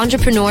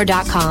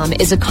 Ganjapreneur.com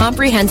is a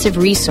comprehensive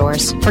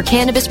resource for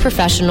cannabis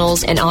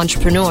professionals and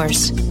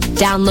entrepreneurs.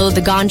 Download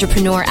the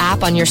Ganjapreneur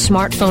app on your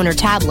smartphone or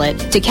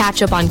tablet to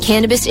catch up on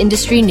cannabis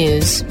industry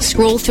news,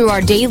 scroll through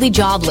our daily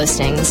job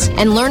listings,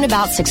 and learn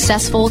about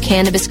successful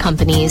cannabis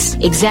companies,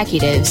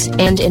 executives,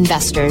 and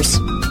investors.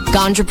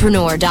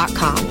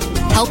 Ganjapreneur.com,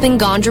 helping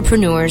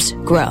Ganjapreneurs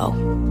grow.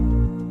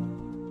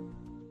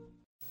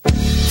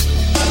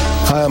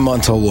 Hi, I'm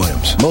Montel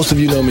Williams. Most of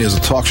you know me as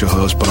a talk show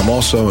host, but I'm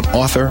also an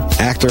author,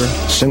 actor,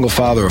 single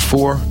father of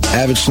 4,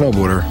 avid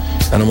snowboarder,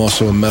 and I'm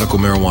also a medical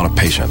marijuana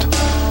patient.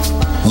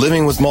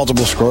 Living with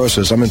multiple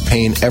sclerosis, I'm in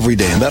pain every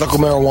day. Medical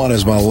marijuana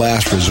is my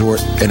last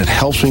resort, and it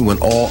helps me when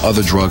all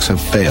other drugs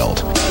have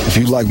failed. If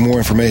you'd like more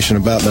information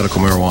about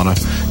medical marijuana,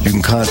 you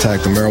can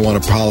contact the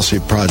Marijuana Policy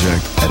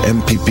Project at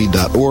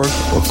mpp.org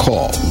or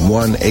call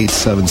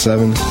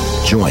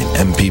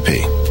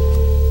 1-877-JOIN-MPP.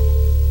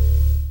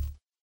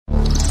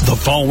 The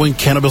following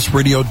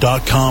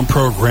CannabisRadio.com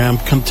program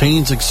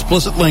contains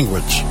explicit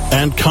language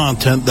and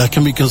content that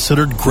can be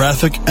considered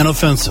graphic and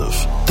offensive.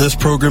 This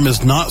program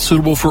is not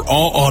suitable for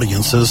all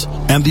audiences,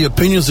 and the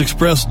opinions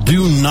expressed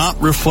do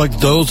not reflect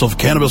those of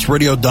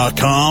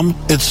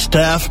CannabisRadio.com, its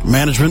staff,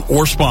 management,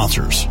 or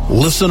sponsors.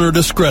 Listener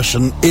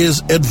discretion is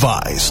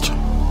advised.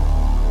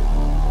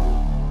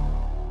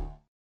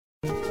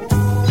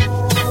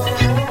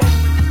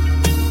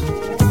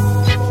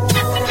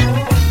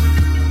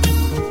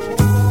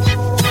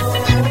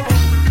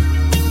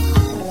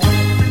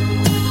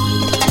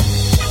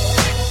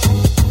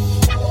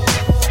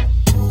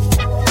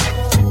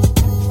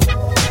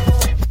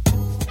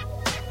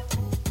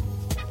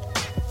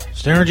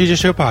 Stoner Jesus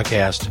Show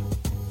podcast,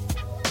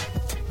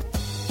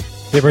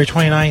 February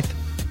 29th,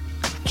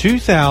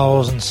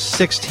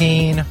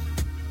 2016,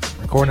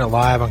 recording it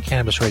live on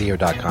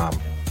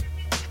CannabisRadio.com.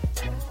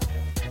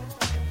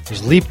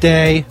 It's Leap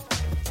Day.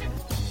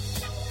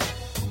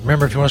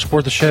 Remember, if you want to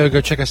support the show, go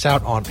check us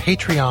out on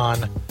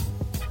Patreon.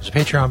 There's a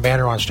Patreon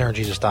banner on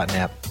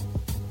stonerjesus.net.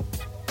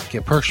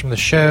 Get perks from the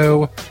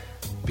show.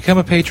 Become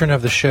a patron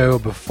of the show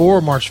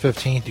before March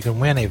 15th. You can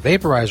win a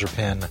vaporizer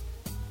pen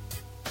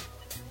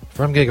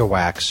from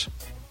GigaWax.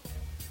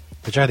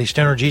 Which are the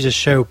Stoner Jesus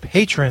Show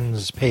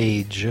patrons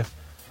page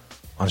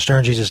on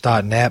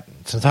stonerjesus.net.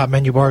 It's in the top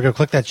menu bar. Go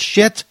click that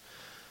shit.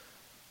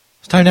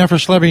 It's time now for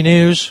celebrity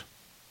news.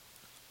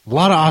 A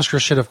lot of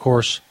Oscar shit, of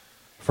course,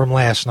 from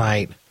last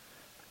night.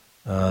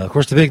 Of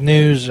course, the big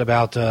news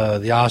about the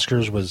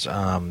Oscars was,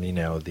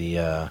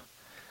 Can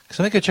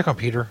somebody go check on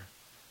Peter?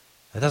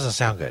 That doesn't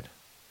sound good.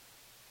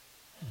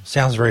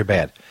 Sounds very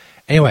bad.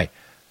 Anyway,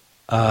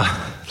 a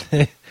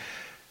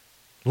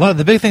lot of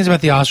the big things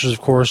about the Oscars, of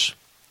course,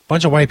 a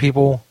bunch of white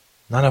people,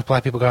 not enough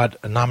black people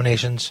got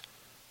nominations,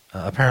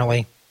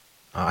 apparently.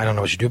 I don't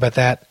know what you do about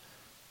that.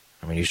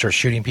 I mean, you start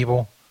shooting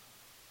people.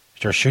 You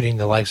start shooting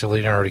the likes of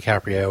Leonardo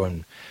DiCaprio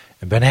and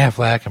Ben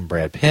Affleck and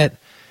Brad Pitt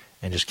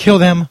and just kill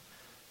them.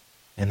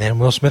 And then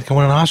Will Smith can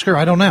win an Oscar?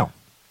 I don't know.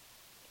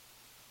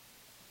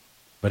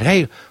 But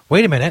hey,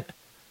 wait a minute.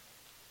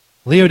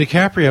 Leo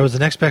DiCaprio is the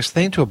next best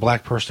thing to a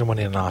black person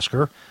winning an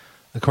Oscar,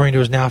 according to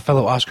his now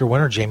fellow Oscar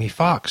winner, Jamie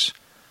Foxx.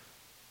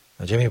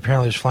 Jamie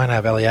apparently was flying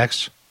out of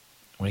LAX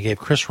when he gave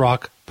Chris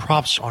Rock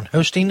props on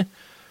hosting.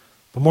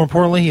 But more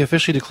importantly, he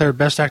officially declared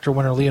Best Actor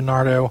winner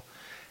Leonardo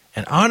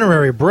an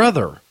honorary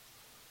brother.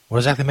 What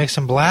exactly makes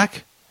him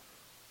black?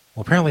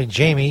 Well, apparently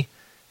Jamie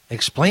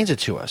explains it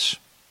to us.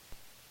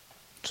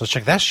 So let's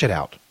check that shit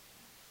out.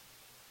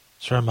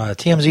 It's from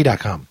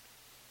TMZ.com.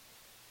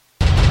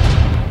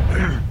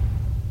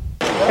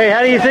 Hey,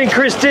 how do you think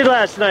Chris did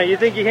last night? You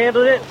think he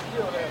handled it?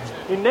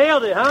 You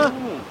nailed it, huh?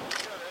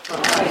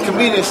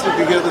 Comedians stick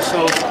together,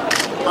 so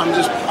I'm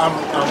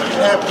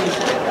happy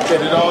that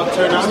it all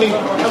turned out.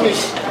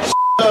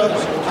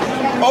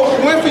 Oprah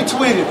Winfrey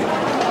tweeted it.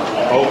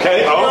 Okay,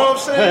 you know what I'm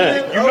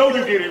saying? You know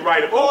you did it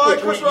right. Boy,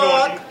 Chris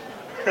Rock.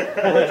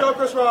 Joe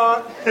Chris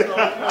Rock. So,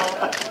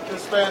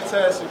 it's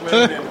fantastic,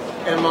 man.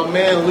 And my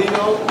man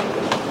Leo.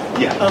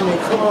 Yeah. I mean,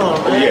 come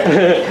on, man.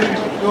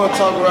 Yeah. You want to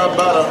talk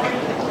about a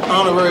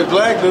honorary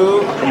black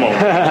dude? Come on.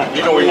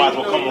 You know we might as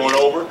well come on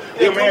over.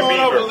 Yeah, come on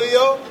over,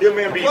 Leo. He'll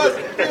man Beaver.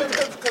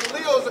 Because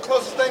Leo's the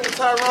closest thing to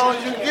Tyrone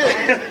you can get.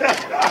 So,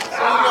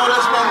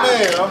 that's my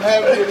man. I'm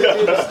happy to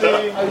get this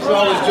thing. I used to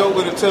always joke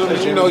with him, tell him,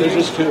 you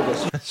just two of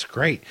us. That's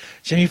great.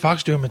 Jamie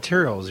Foxx doing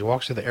material as he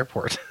walks through the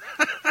airport.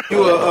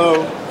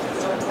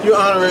 You're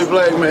honorary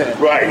black man.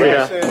 Right. You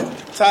know what I'm saying?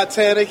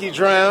 Titanic, he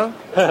drowned.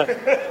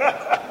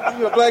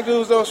 Black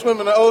dudes don't swim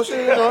in the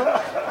ocean,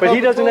 But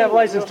he doesn't have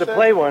license to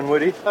play one,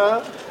 would he?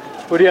 Huh?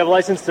 Would he have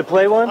license to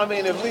play one? I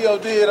mean, if Leo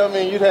did,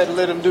 you'd have to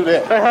let him do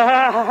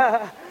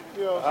that.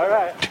 All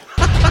right.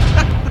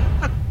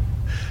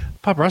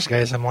 Pop Rush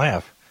guys, some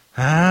laugh.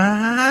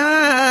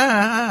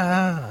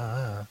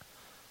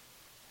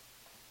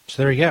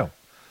 So there you go.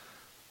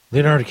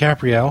 Leonardo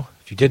DiCaprio,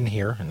 if you didn't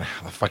hear, and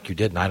how the fuck you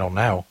didn't, I don't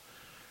know.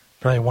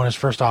 Probably won his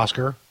first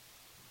Oscar.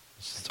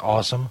 It's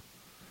awesome.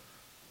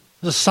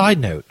 As a side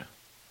note, I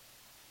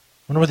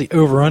wonder what the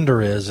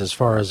over-under is as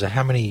far as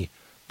how many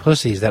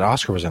pussies that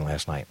Oscar was in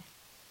last night.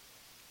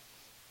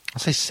 I'll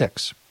say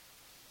 6.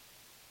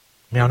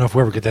 I don't know if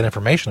we ever get that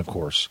information, of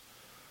course.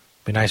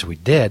 It'd be nice if we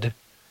did.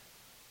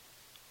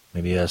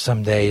 Maybe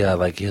someday,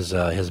 like his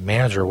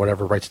manager or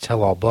whatever writes a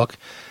tell-all book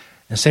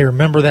and say,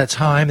 remember that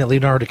time that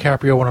Leonardo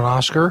DiCaprio won an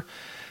Oscar?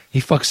 He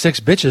fucked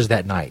 6 bitches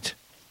that night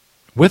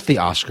with the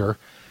Oscar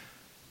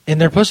in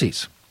their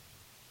pussies.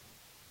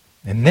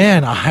 And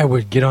then I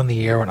would get on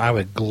the air and I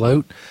would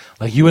gloat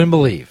like you wouldn't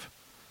believe.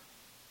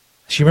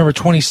 So you remember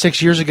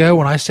 26 years ago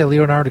when I said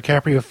Leonardo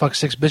DiCaprio fucked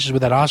 6 bitches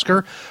with that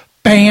Oscar?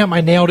 Bam!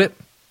 I nailed it.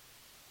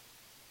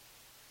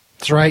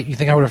 That's right. You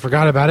think I would have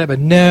forgot about it, but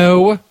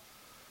no.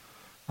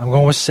 I'm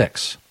going with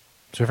 6.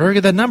 So if I ever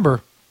get that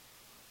number,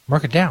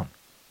 mark it down.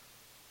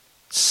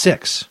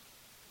 6.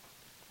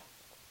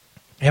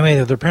 Anyway,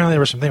 apparently there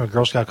was something with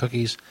Girl Scout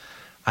cookies.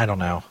 I don't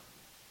know.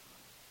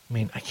 I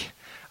mean,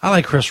 I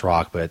like Chris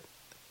Rock, but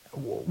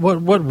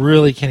what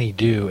really can he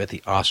do at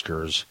the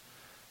Oscars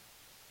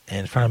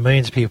in front of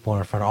millions of people,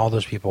 in front of all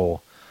those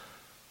people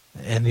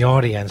in the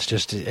audience,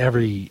 just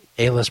every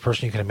A-list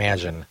person you can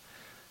imagine.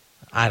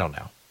 I don't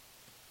know.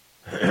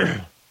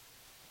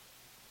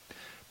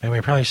 Maybe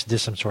we probably did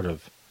some sort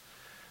of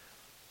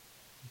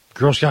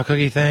Girl Scout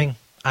cookie thing.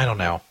 I don't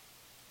know.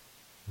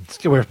 Let's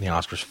get away from the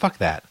Oscars. Fuck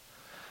that.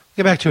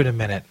 We'll get back to it in a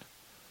minute.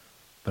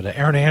 But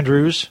Aaron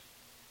Andrews,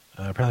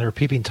 apparently there were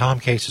peeping Tom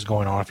cases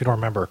going on. If you don't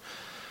remember,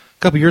 a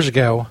couple years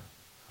ago,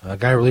 a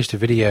guy released a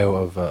video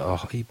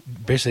of he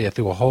basically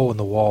through a hole in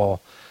the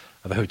wall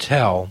of a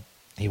hotel.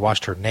 He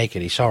watched her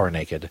naked. He saw her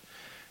naked,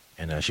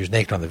 and she was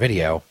naked on the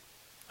video,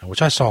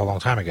 which I saw a long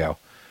time ago.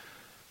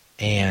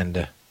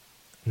 And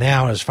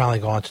now it has finally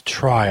gone to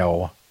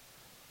trial.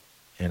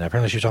 And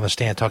apparently she was on the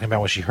stand talking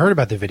about what she heard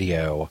about the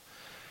video.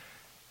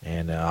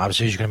 And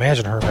obviously, as you can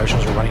imagine, her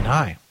emotions were running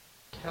high.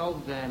 Tell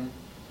them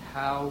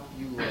how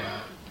you live.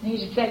 He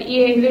just said,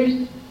 EA,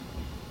 there's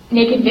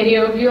naked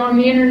video of you on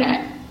the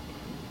internet.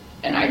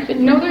 And I said,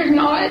 no, there's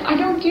not. I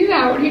don't do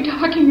that. What are you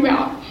talking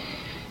about?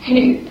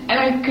 And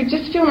I could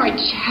just feel my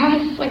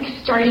chest, like,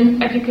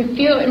 starting, I could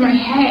feel it in my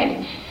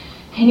head.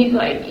 And he's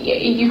like, yeah,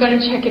 you got to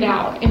check it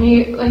out. And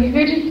he, like, I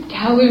could just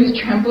tell he was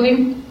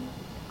trembling.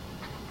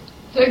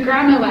 So I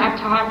grabbed my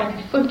laptop and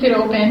I flipped it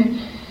open.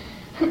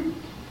 And,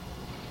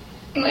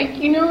 like,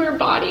 you know her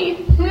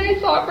body? And I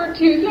saw it for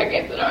 2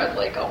 seconds and I was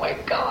like, oh my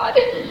God.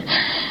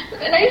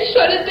 And I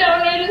shut it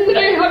down and I just said,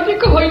 I have to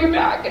call you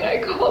back. And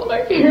I called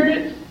my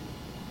parents.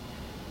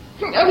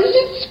 I was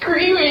just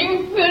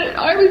screaming that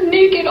I was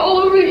naked all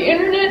over the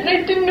internet and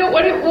I didn't know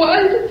what it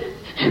was.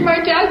 And my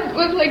dad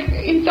was like,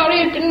 he thought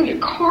I had been in a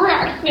car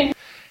accident.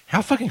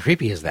 How fucking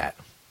creepy is that?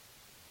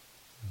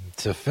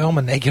 To film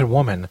a naked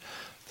woman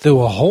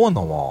through a hole in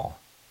the wall.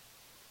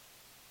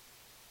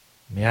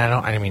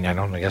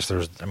 I guess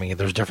there's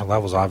different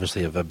levels,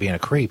 obviously, of being a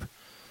creep.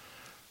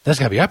 That's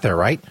got to be up there,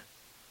 right?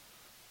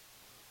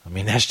 I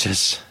mean, that's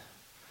just,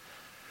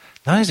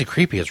 not only is it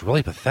creepy, it's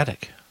really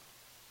pathetic.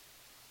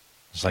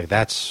 It's like,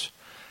 that's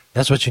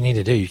what you need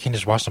to do. You can't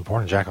just watch some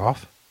porn and jack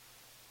off.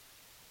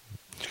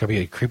 It's going to be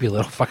a creepy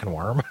little fucking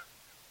worm.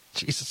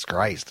 Jesus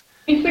Christ.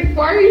 He's like,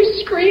 why are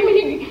you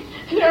screaming?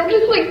 And I'm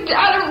just like,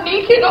 Dad, I'm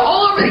naked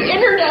all over the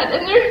internet,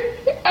 and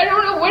I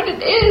don't know what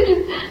it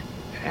is.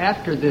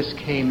 After this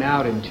came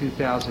out in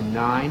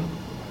 2009,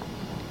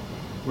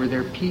 were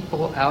there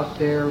people out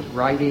there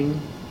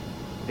writing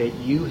that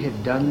you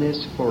had done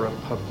this for a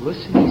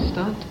publicity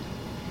stunt?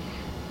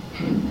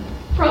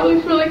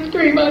 Probably for like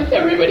 3 months,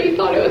 everybody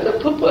thought it was a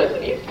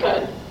publicity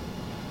stunt.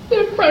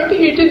 The front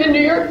page of the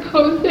New York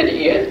Post said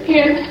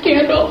ESPN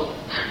scandal.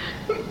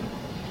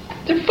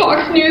 The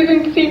Fox News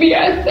and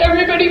CBS,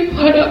 everybody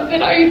put up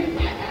that I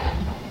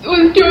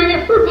was doing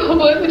it for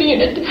publicity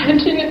and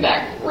attention, and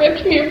that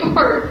ripped me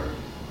apart.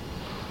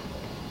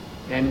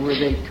 And were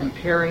they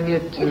comparing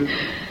it to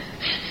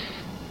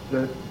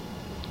the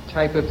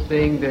type of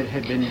thing that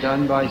had been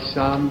done by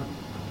some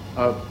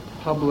of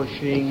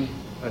publishing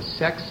a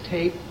sex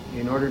tape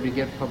in order to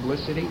get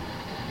publicity?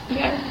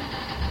 Yes.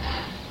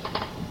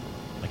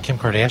 Like Kim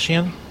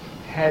Kardashian?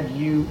 Had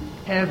you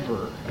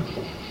ever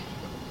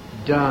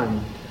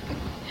done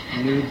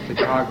nude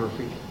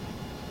photography?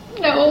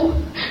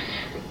 No.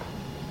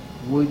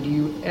 Would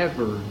you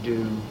ever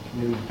do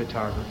nude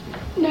photography?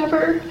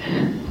 Never.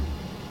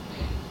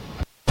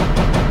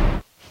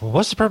 Well,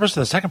 what's the purpose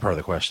of the second part of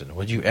the question?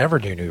 Would you ever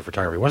do nude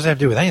photography? What does that have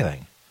to do with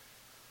anything?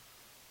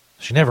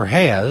 She never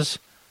has.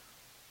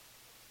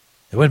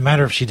 It wouldn't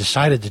matter if she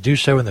decided to do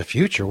so in the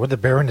future. What the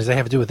bearing does that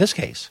have to do with this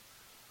case?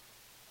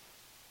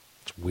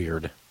 It's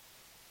weird.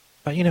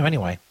 But,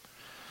 anyway.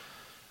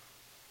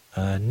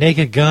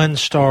 Naked Gun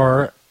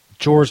star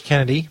George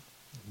Kennedy,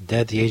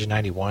 dead at the age of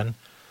 91.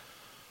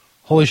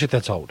 Holy shit,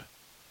 that's old.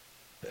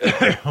 He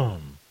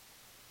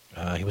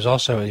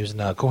was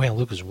in Cool Hand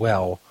Luke as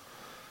well.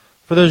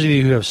 For those of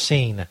you who have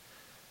seen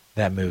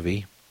that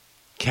movie,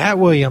 Cat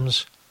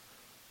Williams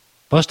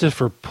busted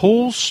for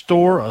pool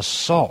store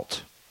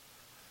assault.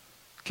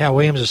 Cat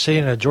Williams is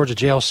sitting in a Georgia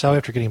jail cell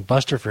after getting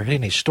busted for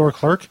hitting a store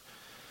clerk.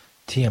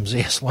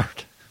 TMZ has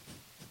learned.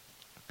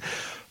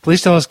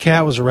 Police tell us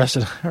Cat was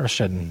arrested, or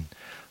shouldn't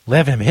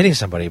live him hitting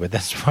somebody, but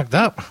that's fucked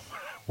up.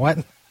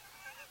 What?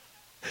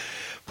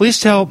 Police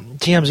tell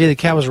TMZ that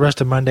Cat was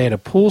arrested Monday at a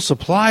pool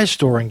supply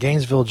store in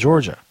Gainesville,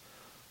 Georgia.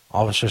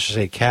 Officers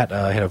say Cat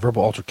had a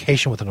verbal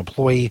altercation with an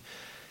employee,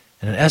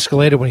 and it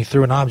escalated when he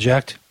threw an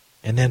object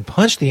and then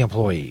punched the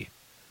employee.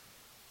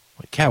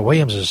 Cat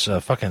Williams is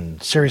fucking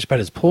serious about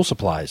his pool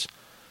supplies.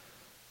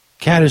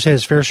 Cat, who's had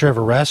his fair share of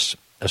arrests,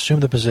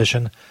 assumed the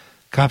position.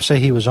 Cops say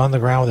he was on the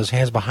ground with his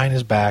hands behind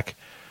his back,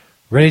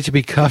 ready to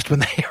be cuffed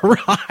when they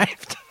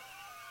arrived.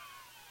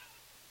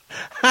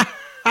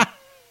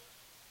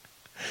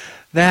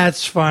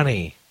 That's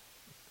funny.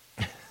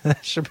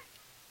 That should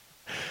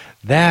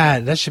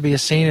be a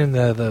scene in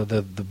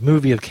the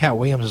movie of Cat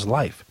Williams'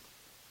 life.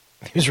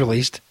 He was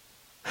released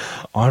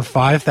on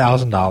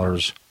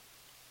 $5,000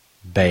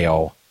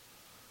 bail.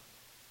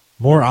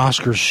 More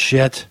Oscars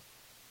shit.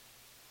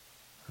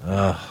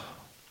 Pal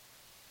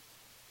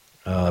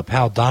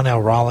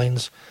Donnell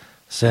Rawlings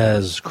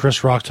says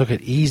Chris Rock took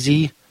it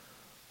easy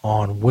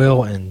on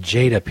Will and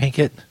Jada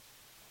Pinkett.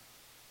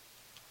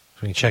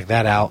 So we can check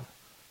that out.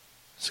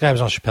 This guy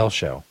was on Chappelle's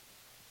show.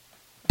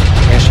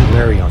 Ashley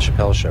Larry on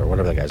Chappelle's show,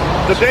 whatever that guy's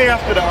name The day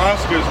after the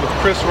Oscars with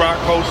Chris Rock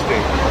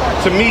hosting,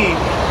 to me,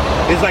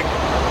 is like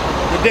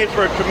the day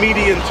for a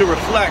comedian to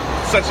reflect,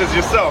 such as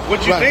yourself.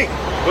 What do you think?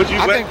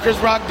 I think Chris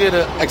Rock did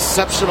an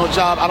exceptional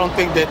job. I don't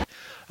think that...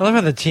 I love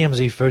how the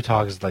TMZ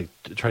photogs like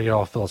try to get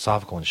all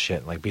philosophical and shit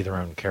and like be their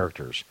own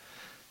characters.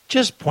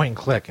 Just point and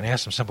click and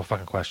ask some simple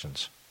fucking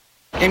questions.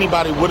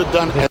 Anybody would have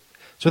done it.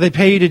 That's what they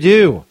pay you to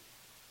do.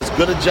 As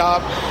good a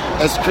job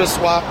as Chris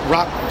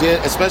Rock did,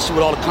 especially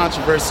with all the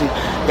controversy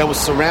that was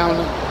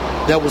surrounding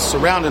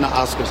the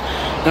Oscars.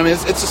 I mean,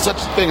 it's such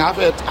a thing. I've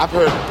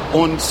heard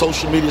on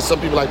social media some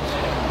people like,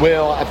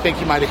 well, I think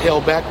he might have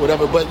held back,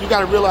 whatever. But you got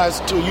to realize,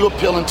 too, you're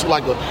appealing to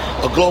like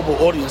a global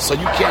audience, so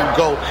you can't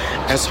go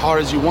as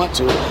hard as you want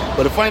to.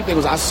 But the funny thing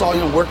was, I saw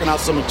him working out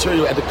some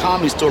material at the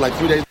Comedy Store like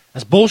 3 days.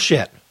 That's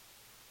bullshit.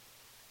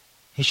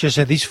 He should have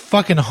said, these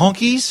fucking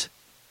honkies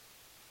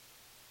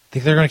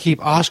think they're going to keep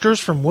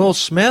Oscars from Will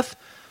Smith?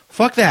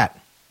 Fuck that.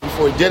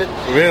 Before he did it.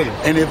 Really?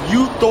 And if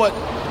you thought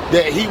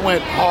that he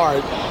went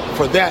hard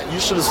for that, you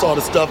should have saw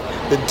the stuff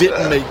that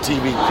didn't make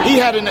TV. He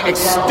had an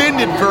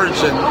extended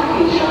version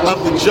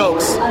of the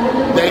jokes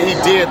that he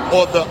did,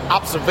 or the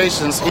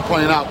observations he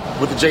pointed out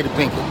with the Jada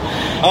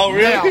Pinkett. Oh,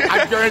 really? Now,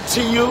 I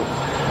guarantee you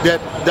that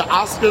the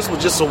Oscars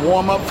was just a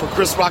warm-up for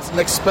Chris Rock's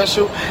next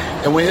special,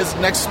 and when his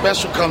next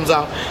special comes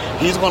out,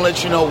 he's going to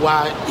let you know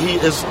why he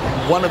is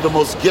one of the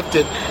most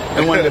gifted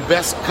and one of the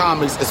best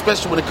comics,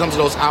 especially when it comes to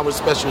those hour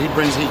specials. He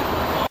brings heat.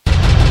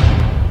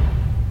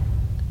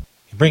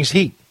 He brings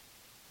heat.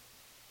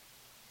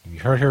 You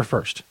heard here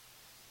first.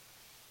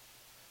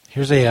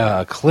 Here's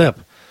a clip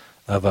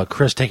of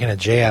Chris taking a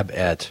jab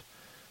at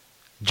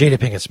Jada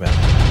Pinkett Smith.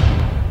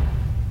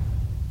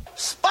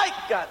 Spike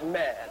got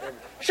mad, and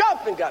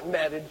Sharpton got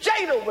mad, and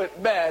Jada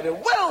went mad,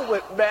 and Will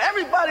went mad.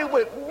 Everybody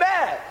went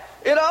mad.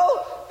 You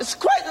know, it's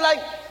quite like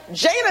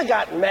Jada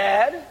got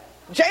mad.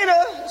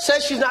 Jada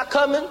says she's not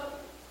coming,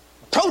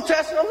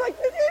 protesting. I'm like,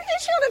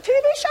 is she on a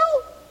TV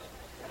show?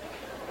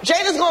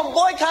 Jada's going to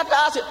boycott the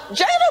Oscars.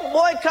 Jada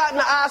boycotting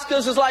the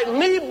Oscars is like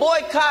me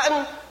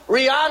boycotting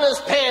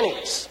Rihanna's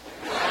panties.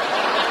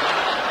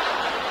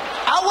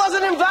 I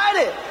wasn't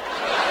invited.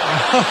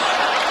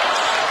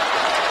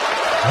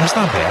 That's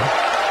not bad.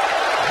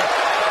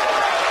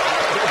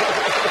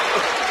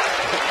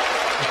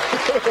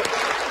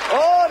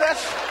 Oh,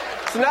 that's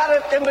not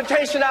an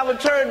invitation I would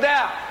turn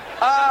down.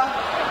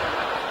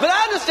 But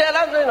I understand.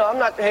 I'm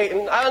not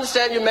hating. I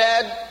understand you're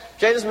mad.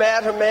 Jada's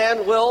mad. Her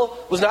man, Will,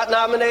 was not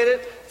nominated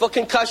for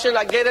concussion.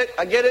 I get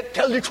it.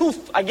 Tell the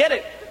truth. I get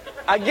it.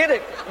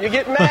 You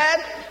get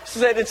mad. She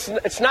said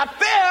it's not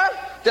fair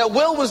that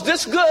Will was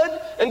this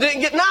good and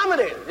didn't get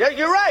nominated. Yeah,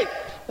 you're right.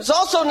 It's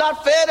also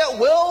not fair that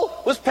Will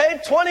was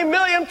paid $20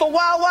 million for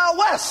Wild Wild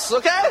West.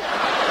 Okay.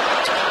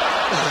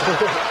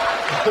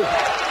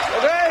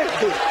 Okay.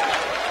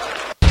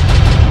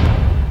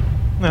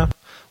 No.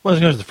 Well, as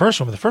good as the first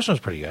one, but the first one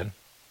was pretty good.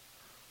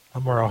 A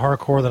lot more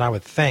hardcore than I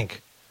would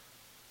think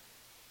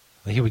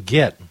that he would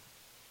get.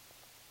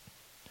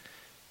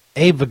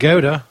 Abe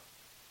Vigoda.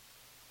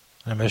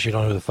 I guess you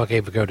don't know who the fuck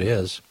Abe Vigoda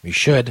is. You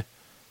should.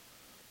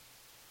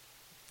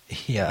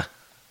 Yeah.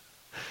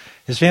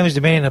 His family's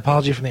demanding an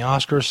apology from the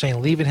Oscars,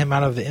 saying leaving him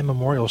out of the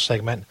immemorial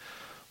segment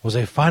was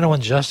a final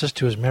injustice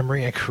to his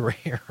memory and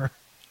career.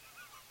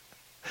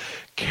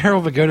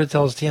 Carol Vigoda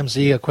tells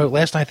TMZ, quote,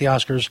 last night the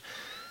Oscars,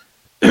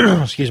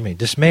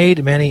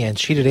 dismayed many and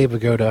cheated Abe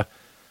Vigoda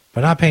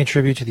by not paying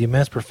tribute to the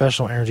immense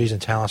professional energies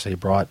and talents that he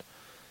brought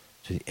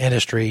to the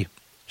industry.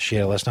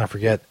 Let's not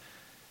forget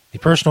the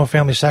personal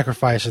family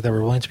sacrifices that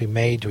were willing to be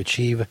made to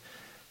achieve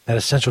that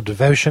essential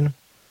devotion.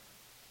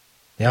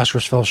 The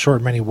Oscars fell short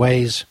in many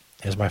ways.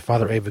 As my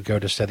father, Abe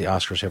Vigoda, said, the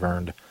Oscars have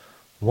earned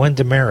one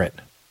demerit.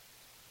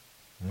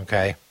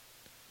 Okay.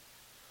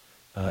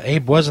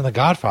 Abe was in The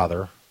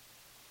Godfather,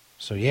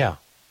 so yeah.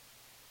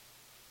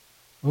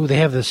 Ooh, they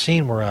have this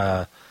scene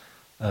where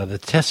the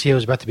Tessio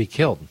is about to be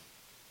killed.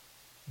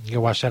 You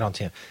can watch that on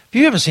TM. If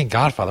you haven't seen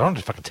Godfather, I don't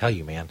have to fucking tell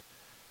you, man.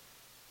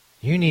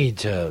 You need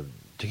to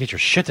get your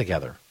shit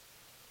together.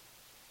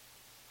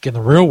 Get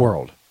in the real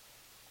world.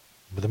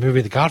 With the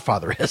movie The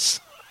Godfather is.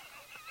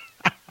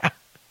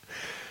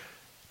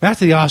 Back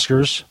to the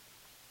Oscars.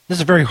 This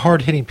is a very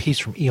hard-hitting piece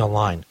from E!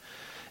 Online.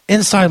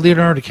 Inside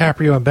Leonardo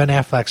DiCaprio and Ben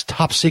Affleck's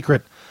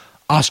top-secret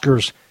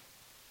Oscars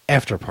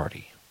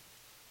after-party.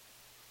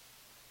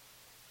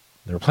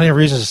 There were plenty of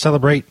reasons to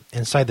celebrate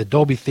inside the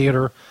Dolby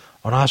Theater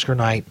on Oscar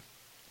night.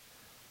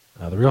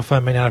 The real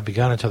fun may not have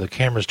begun until the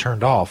cameras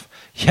turned off.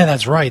 Yeah,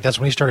 that's right. That's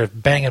when he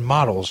started banging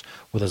models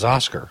with his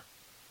Oscar.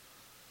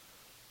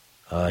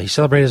 He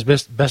celebrated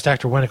his best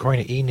actor win,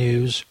 according to E!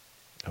 News,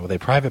 with a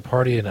private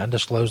party in an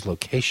undisclosed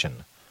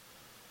location.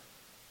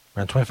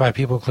 Around 25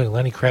 people, including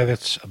Lenny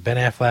Kravitz, Ben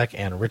Affleck,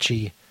 and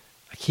Richie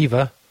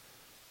Akiva,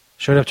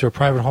 showed up to a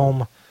private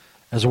home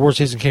as award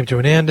season came to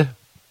an end.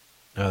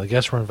 The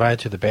guests were invited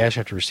to the bash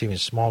after receiving a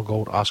small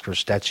gold Oscar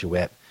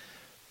statuette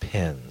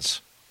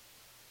pins.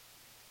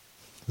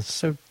 It's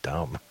so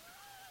dumb.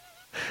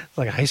 It's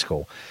like high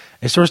school.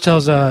 A source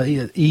tells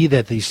E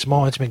that the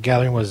small, intimate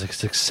gathering was a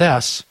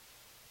success.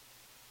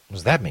 What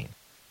does that mean?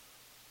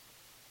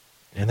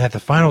 And that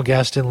the final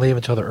guests didn't leave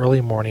until the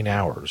early morning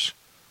hours.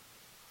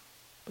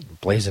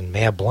 Blazing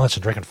mad blunts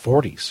and drinking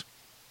 40s.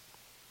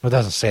 Well, it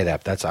doesn't say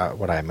that, but that's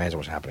what I imagine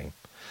was happening.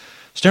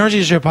 Stoner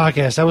Jesus Show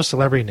podcast, that was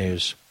celebrity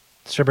news.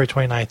 It's February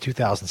 29th,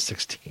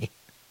 2016.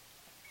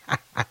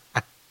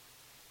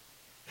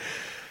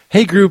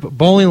 Hey group,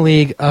 bowling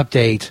league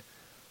update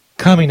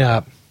coming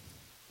up.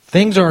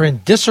 Things are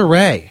in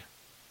disarray.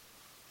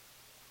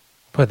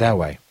 Put it that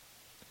way.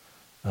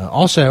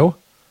 Also,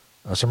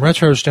 some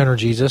retro Stoner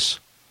Jesus.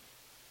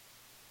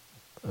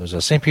 There's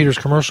a St. Peter's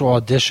commercial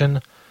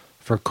audition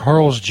for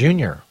Carl's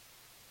Jr.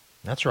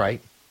 That's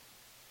right.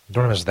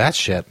 Don't miss that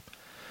shit.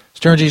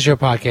 Stoner Jesus Show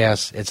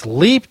podcast. It's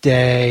Leap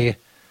Day.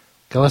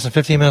 Got less than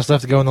 15 minutes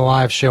left to go in the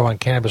live show on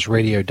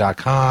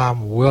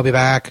CannabisRadio.com. We'll be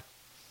back.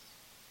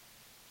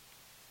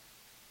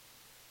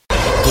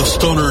 The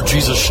Stoner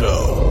Jesus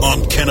Show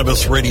on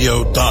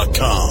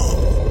CannabisRadio.com.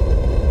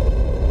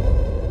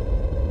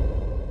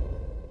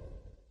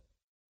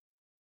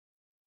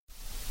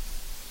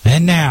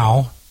 And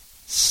now,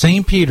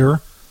 St.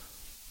 Peter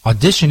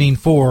auditioning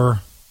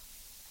for,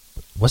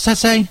 what's that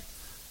say?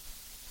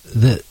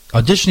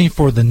 Auditioning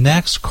for the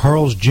next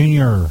Carl's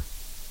Jr.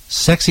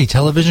 sexy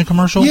television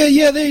commercial?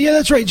 Yeah,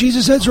 that's right,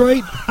 Jesus, that's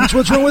right.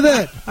 What's wrong with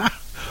that?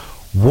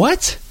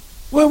 What?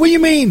 What do you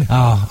mean?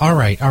 Oh, all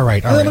right. I'm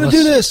going to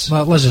do this.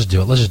 Well, let's just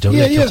do it. We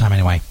got kill time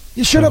anyway.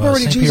 You shut up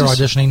already, St. Jesus.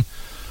 Peter auditioning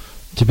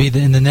to be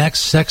in the next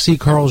sexy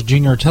Carl's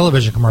Jr.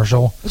 television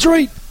commercial. That's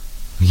right.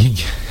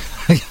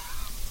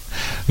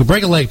 You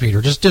break a leg,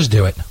 Peter. Just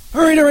do it.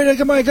 All right. I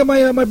got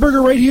my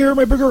burger right here.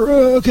 My burger.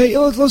 Okay,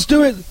 let's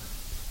do it.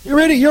 You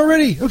ready? You're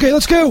ready. Okay,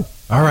 let's go.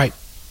 All right.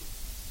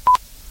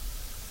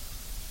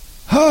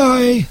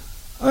 Hi,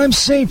 I'm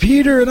St.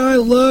 Peter, and I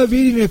love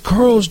eating at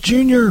Carl's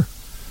Jr.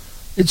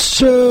 It's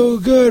so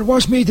good.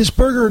 Watch me eat this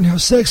burger and how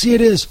sexy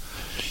it is.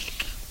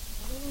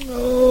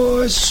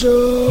 Oh, it's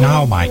so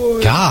Oh, my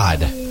good.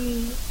 God.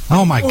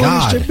 Oh, my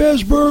God. It's the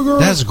best burger.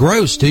 That's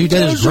gross, dude.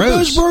 That's gross. The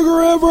best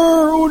burger ever.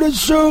 Oh, that's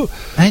so...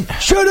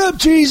 Shut up,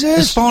 Jesus.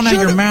 It's falling out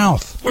your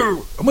mouth.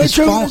 I'm going to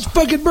show you this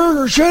fucking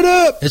burger. Shut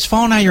up. It's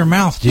falling out your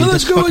mouth, dude.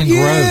 Let's That's go fucking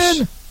again.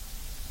 gross.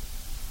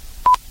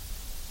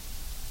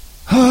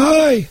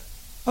 Hi,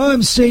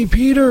 I'm St.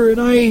 Peter,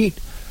 and I eat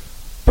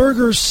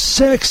burgers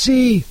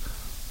sexy.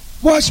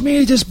 Watch me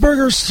eat this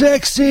burger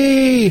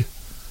sexy.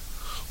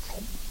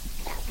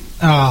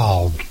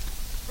 Oh,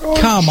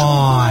 come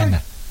on.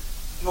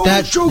 Oh,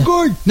 that's so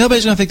good.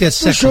 Nobody's going to think that's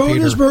sexy, Peter.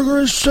 This burger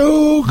is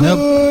so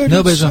good.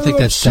 Nobody's going to think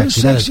that's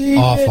sexy. That is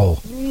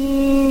awful.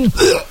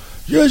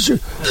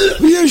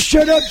 Just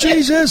shut up,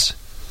 Jesus.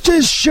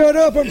 Just shut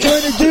up. I'm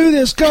trying to do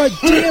this. God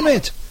damn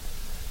it.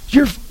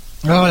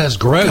 Oh, that's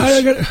gross.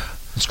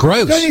 It's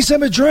gross. I need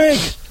some to drink.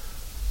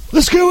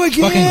 Let's go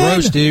again. Fucking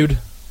gross, dude.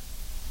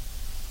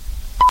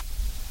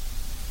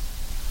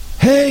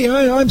 Hey,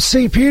 I'm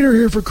St. Peter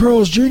here for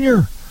Carl's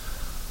Jr.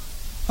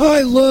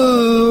 I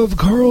love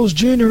Carl's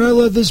Jr. and I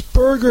love this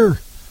burger.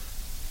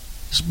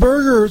 This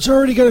burger, it's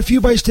already got a few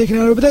bites taken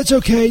out of it, but that's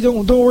okay.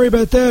 Don't worry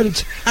about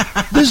that.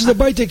 This is the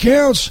bite that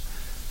counts.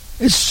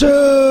 It's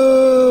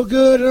so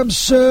good, and I'm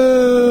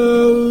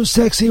so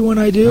sexy when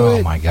I do it.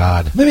 Oh my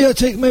God! Maybe I'll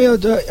take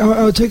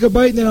a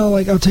bite, and then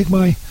I'll take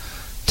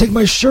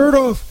my shirt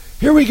off.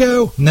 Here we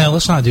go. No,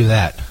 let's not do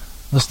that.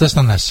 That's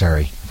not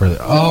necessary.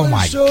 Oh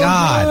my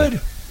God!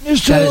 Good.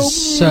 That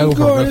is so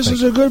horrific. This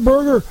is a good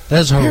burger.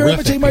 That is horrific. Here, I'm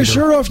gonna take my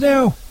shirt off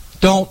now.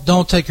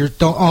 Don't take your.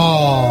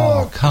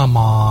 Oh, come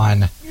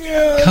on.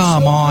 Yeah,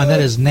 come on. That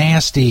is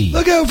nasty.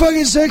 Look how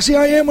fucking sexy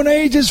I am when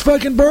I eat this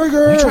fucking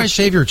burger. You try to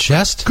shave your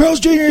chest? Carl's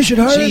Jr. You should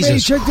hire me.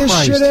 Jesus Check this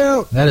Christ. shit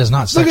out. That is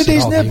not sexy. Look at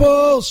these all,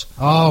 nipples. Dude.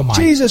 Oh my.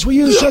 Jesus, will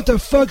you shut the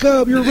fuck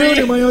up? You're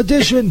ruining my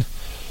audition.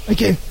 I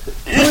can't.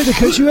 I'm going to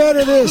cut you out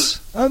of this.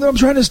 I'm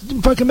trying to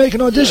fucking make an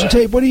audition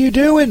tape. What are you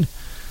doing?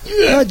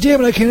 God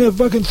damn it, I can't have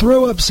fucking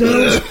throw up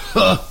sounds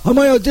on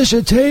my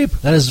audition tape.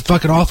 That is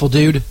fucking awful,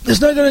 dude. It's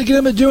not going to get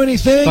him to do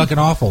anything. It's fucking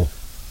awful.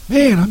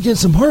 Man, I'm getting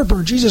some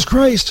heartburn. Jesus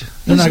Christ.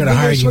 They're not going to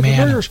hire you,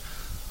 man. Burgers.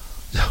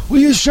 Will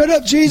you shut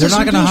up, Jesus? They're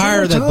not going to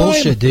hire that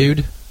bullshit,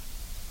 dude.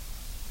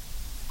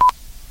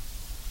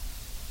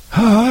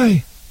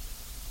 Hi,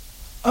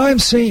 I'm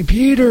St.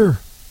 Peter,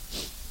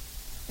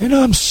 and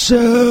I'm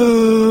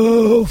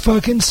so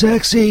fucking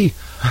sexy.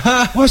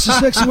 What's the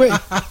sexy way?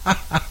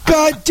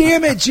 God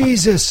damn it,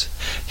 Jesus!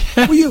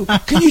 Can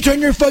you turn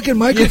your fucking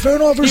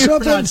microphone off or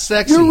something? Not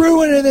sexy. You're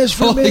ruining this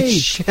for Holy me.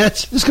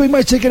 Shit! This could be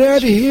my ticket out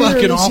of here.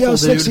 Fucking Let's see how awful,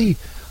 sexy dude.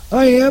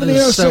 I am. You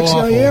know how so sexy awful.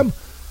 I am.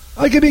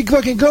 I could be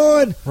fucking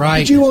gone,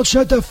 right? But you won't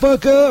shut the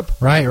fuck up.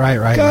 Right.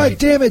 God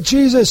damn it,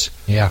 Jesus!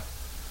 Yeah.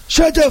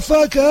 Shut the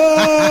fuck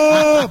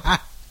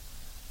up!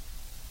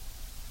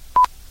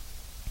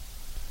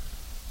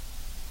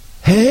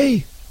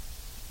 Hey,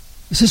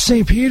 this is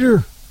St.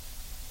 Peter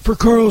for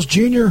Carl's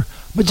Jr.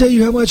 I'm going to tell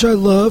you how much I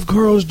love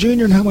Carl's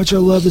Jr. and how much I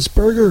love this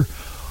burger.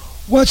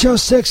 Watch how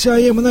sexy I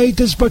am when I eat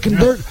this fucking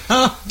dirt.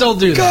 Don't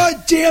do that.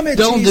 God damn it,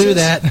 Don't Jesus. do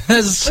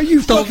that. Are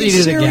you Don't fucking eat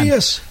it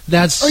serious? Again.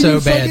 That's Are so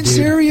you bad, fucking dude.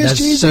 serious, That's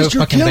Jesus? so You're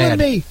fucking killing bad.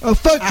 me. Oh,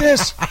 fuck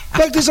this.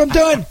 Fuck this. I'm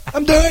done.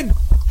 I'm done.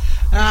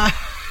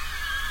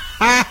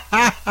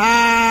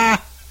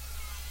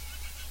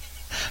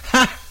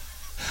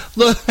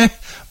 Look,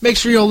 make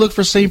sure you'll look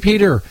for St.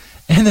 Peter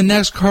in the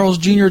next Carl's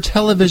Jr.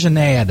 television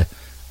ad.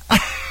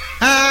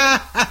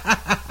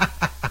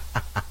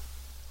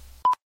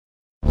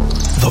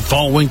 The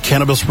following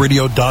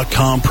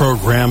CannabisRadio.com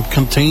program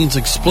contains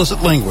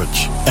explicit language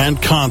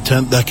and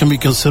content that can be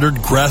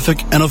considered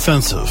graphic and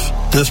offensive.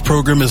 This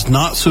program is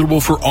not suitable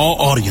for all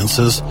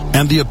audiences,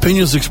 and the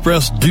opinions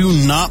expressed do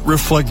not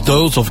reflect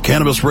those of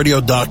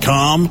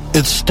CannabisRadio.com,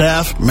 its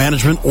staff,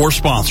 management, or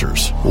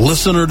sponsors.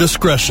 Listener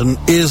discretion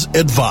is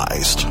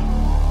advised.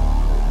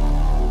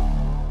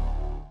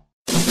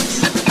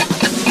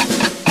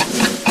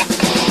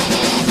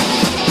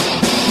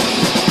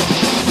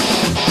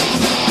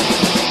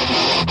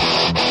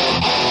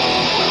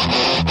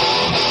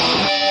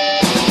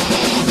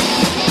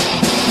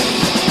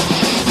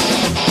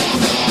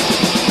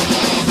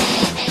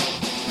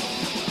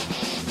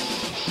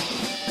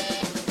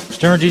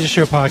 Stoner Jesus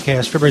Show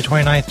podcast, February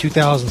 29th,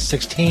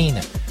 2016.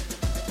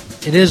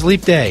 It is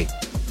Leap Day.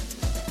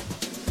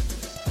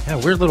 Yeah,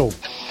 weird little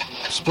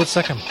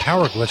split-second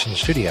power glitch in the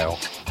studio.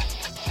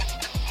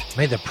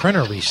 Made the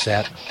printer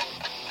reset.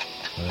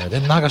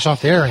 Didn't knock us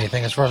off the air or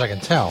anything as far as I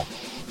can tell.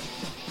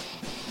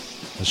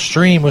 The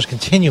stream was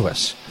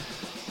continuous.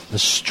 The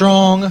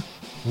strong,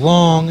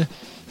 long,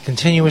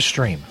 continuous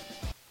stream.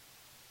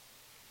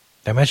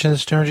 Did I mention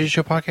this Stoner Jesus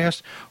Show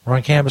podcast? We're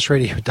on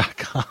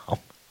CannabisRadio.com.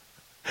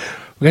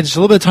 We got just a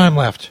little bit of time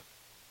left.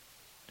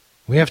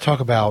 We have to talk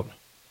about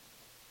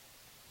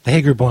the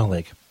Hay Group Bowling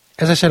League.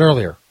 As I said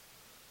earlier,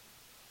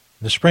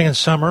 in the spring and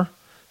summer,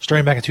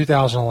 starting back in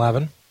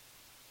 2011,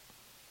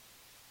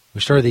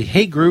 we started the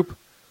Hay Group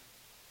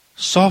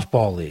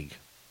Softball League.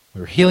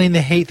 We were healing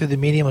the hate through the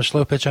medium of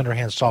slow pitch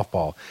underhand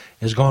softball.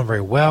 It is going very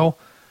well.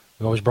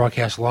 We always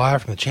broadcast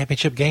live from the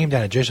championship game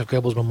down at Joseph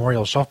Goebbels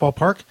Memorial Softball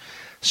Park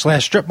 /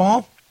 strip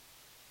mall.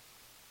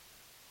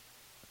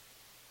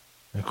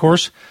 And of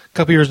course, a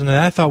couple years into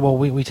that, I thought, well,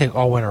 we take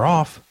all winter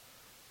off.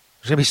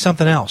 There's going to be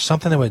something else,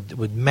 something that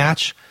would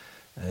match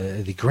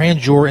the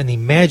grandeur and the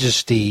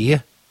majesty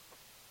of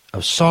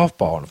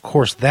softball. And of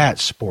course, that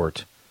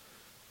sport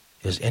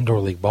is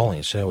indoor league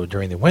bowling. So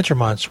during the winter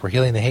months, we're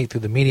healing the hate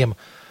through the medium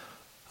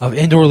of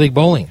indoor league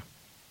bowling.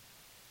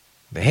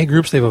 The Hay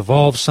Groups, they've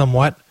evolved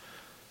somewhat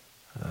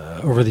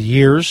over the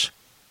years.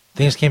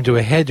 Things came to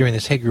a head during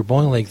this Hay Group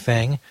Bowling League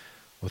thing,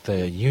 with the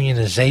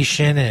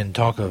unionization and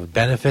talk of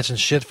benefits and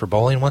shit for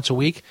bowling once a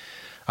week.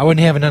 I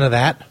wouldn't have none of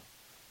that.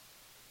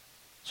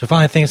 So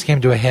finally things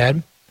came to a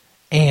head,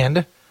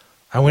 and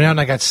I went out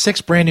and I got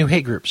 6 brand new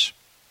hate groups.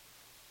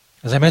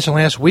 As I mentioned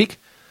last week,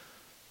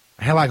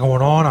 I had a lot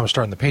going on. I was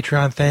starting the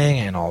Patreon thing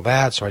and all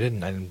that, so I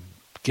didn't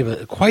give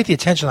it quite the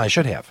attention I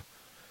should have.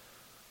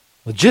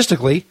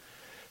 Logistically,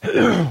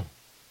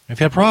 I've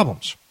had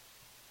problems.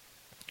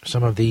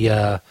 Some of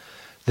the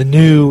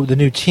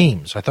new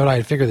teams. I thought I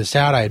had figured this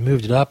out. I had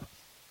moved it up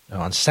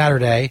on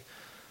Saturday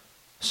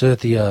so that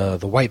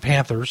the White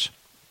Panthers,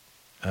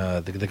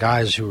 the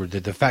guys who were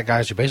the fat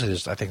guys who basically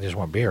just, I think they just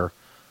want beer.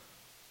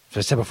 As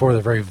I said before,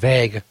 they're very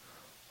vague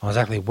on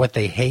exactly what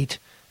they hate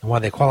and why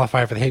they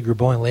qualify for the Hay Group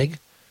Bowling League.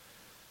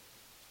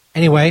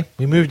 Anyway,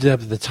 we moved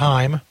up the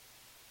time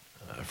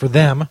for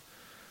them.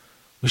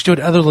 We still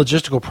had other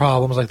logistical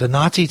problems like the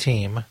Nazi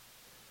team,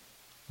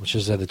 which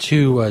is the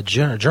two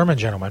German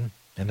gentlemen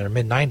in their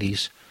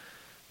mid-90s,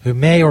 who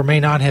may or may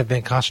not have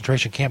been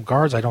concentration camp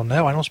guards. I don't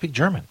know. I don't speak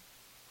German.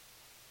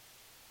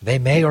 They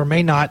may or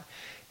may not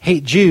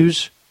hate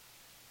Jews,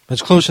 but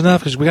it's close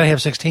enough because we got to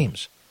have 6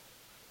 teams.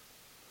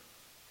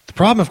 The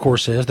problem, of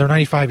course, is they're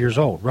 95 years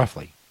old,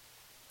 roughly.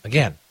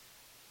 Again,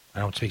 I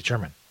don't speak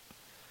German.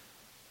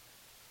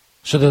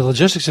 So the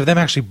logistics of them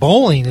actually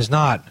bowling is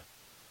not,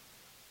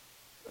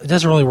 it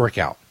doesn't really work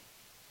out,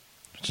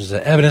 which is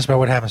evidence by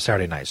what happened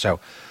Saturday night. So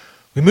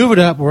we move it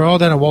up. We're all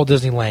down at Walt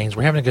Disney Lanes.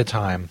 We're having a good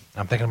time.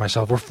 I'm thinking to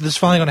myself, this is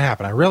finally going to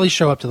happen. I rarely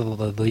show up to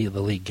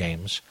the league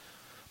games.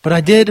 But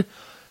I did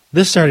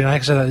this Saturday night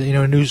because I had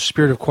a new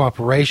spirit of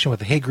cooperation with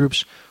the Hay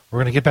Groups. We're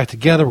going to get back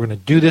together. We're going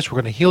to do this.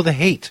 We're going to heal the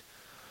hate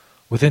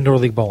with indoor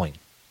league bowling.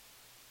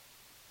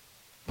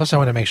 Plus, I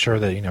wanted to make sure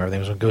that everything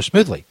was going to go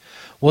smoothly.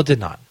 Well, it did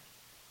not.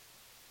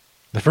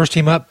 The first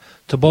team up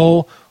to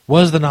bowl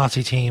was the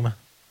Nazi team,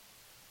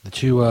 the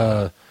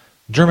 2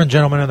 German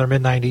gentlemen in their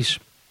mid-90s,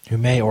 who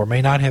may or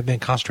may not have been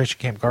concentration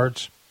camp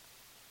guards.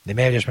 They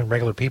may have just been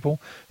regular people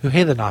who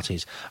hated the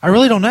Nazis. I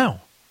really don't know.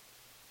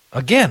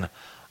 Again,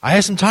 I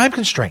had some time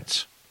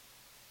constraints.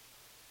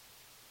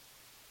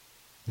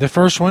 The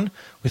first one,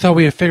 we thought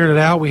we had figured it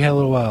out. We had a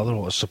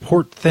little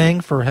support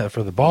thing for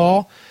the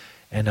ball,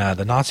 and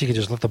the Nazi could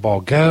just let the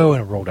ball go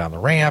and roll down the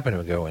ramp, and it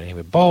would go, and he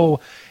would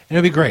bowl, and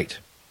it would be great.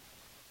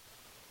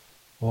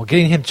 Well,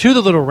 getting him to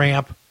the little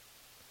ramp,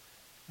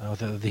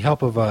 with the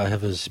help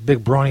of his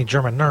big brawny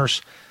German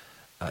nurse,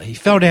 he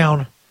fell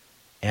down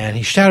and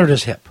he shattered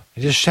his hip.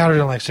 He just shattered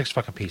it in like 6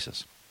 fucking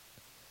pieces.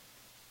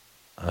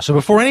 So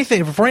before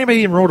anybody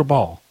even rolled a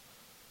ball,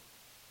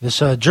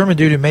 this German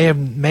dude who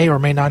may or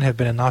may not have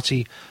been a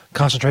Nazi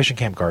concentration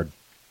camp guard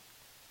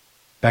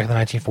back in the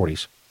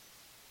 1940s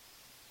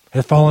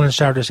had fallen and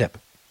shattered his hip.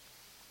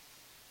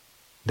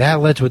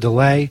 That led to a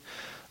delay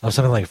of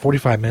something like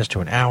 45 minutes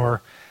to an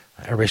hour.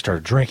 Everybody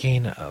started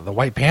drinking. The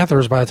White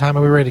Panthers, by the time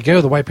we were ready to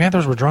go, the White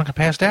Panthers were drunk and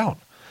passed out,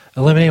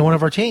 eliminating one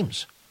of our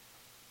teams.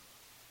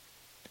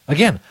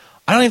 Again,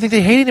 I don't even think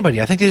they hate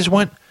anybody. I think they just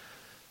want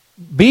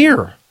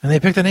beer, and they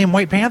picked the name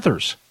White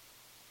Panthers.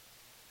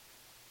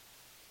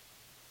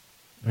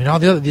 I mean, some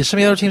of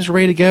the other teams were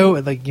ready to go.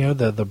 Like, you know,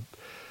 the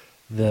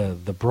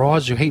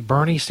broads who hate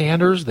Bernie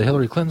Sanders, the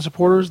Hillary Clinton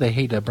supporters, they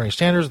hate Bernie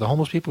Sanders. The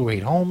homeless people who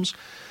hate Holmes,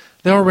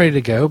 they're all ready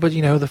to go. But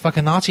you know, the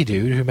fucking Nazi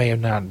dude who may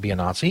not be a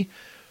Nazi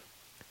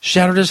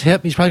shattered his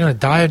hip. He's probably going to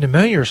die of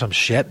pneumonia or some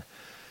shit.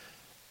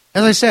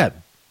 As I said,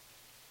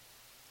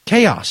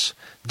 chaos,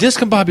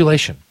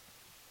 discombobulation,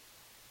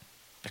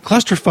 a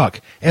clusterfuck,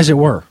 as it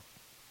were.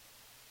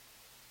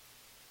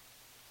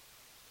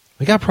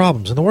 We got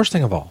problems, and the worst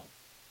thing of all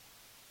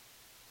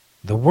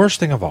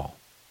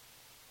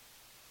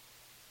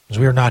is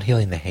we are not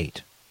healing the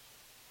hate.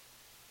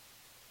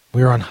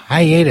 We are on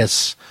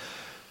hiatus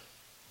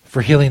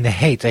for healing the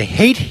hate. A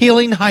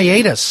hate-healing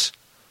hiatus.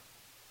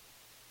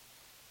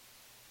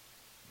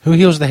 Who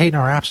heals the hate in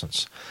our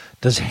absence?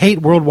 Does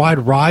hate worldwide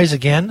rise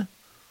again?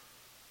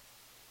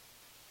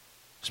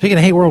 Speaking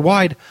of hate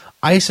worldwide,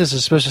 ISIS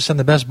is supposed to send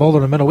the best bowler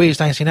to the Middle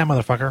East. I ain't seen that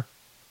motherfucker.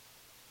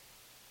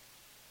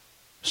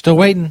 Still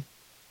waiting.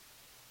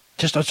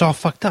 Just, it's all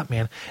fucked up,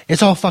 man.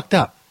 It's all fucked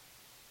up.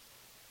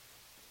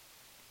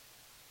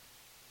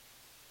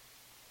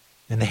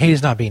 And the hate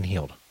is not being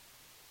healed.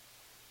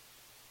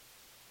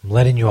 I'm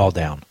letting you all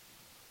down.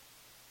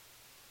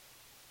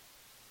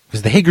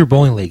 Because the Hate Group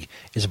Bowling League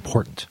is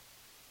important.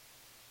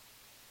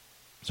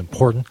 It's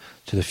important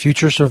to the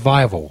future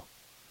survival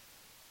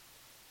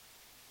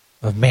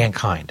of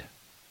mankind.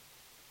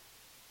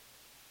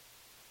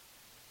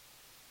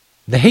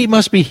 The hate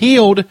must be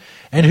healed,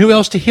 and who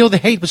else to heal the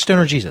hate but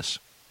Stoner Jesus?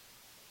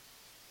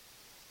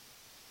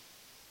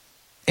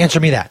 Answer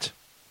me that.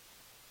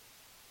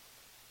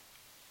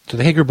 So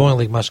the Hate Group Bowling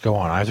League must go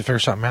on. I have to figure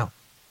something out.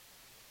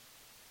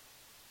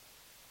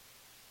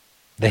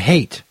 The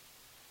hate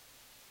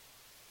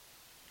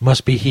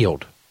must be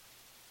healed.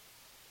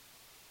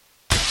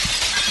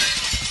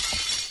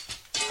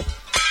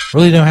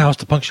 Really don't know how else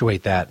to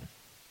punctuate that.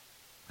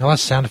 There are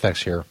lots of sound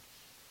effects here.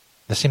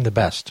 They seem the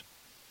best.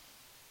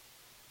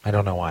 I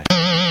don't know why.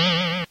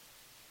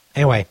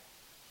 Anyway.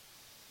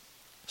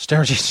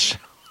 Stoner Jesus.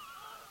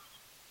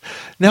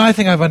 Now I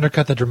think I've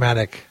undercut the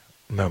dramatic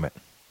moment.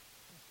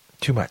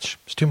 Too much.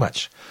 It's too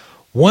much.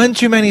 One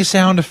too many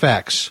sound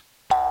effects.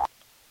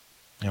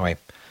 Anyway.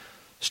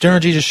 Stoner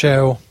Jesus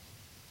Show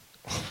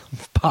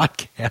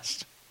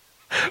podcast.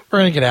 We're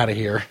going to get out of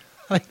here.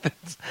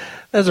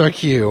 That's our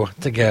cue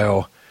to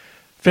go.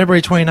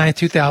 February 29th,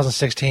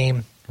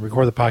 2016.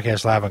 Record the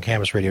podcast live on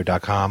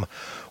CannabisRadio.com.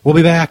 We'll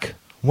be back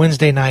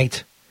Wednesday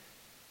night,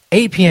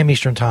 8 p.m.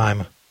 Eastern Time,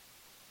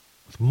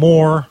 with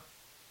more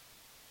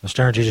the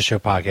Stoner Jesus Show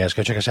podcast.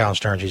 Go check us out on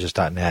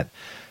stonerjesus.net.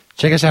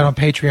 Check us out on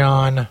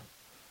Patreon,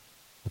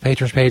 the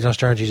patrons page on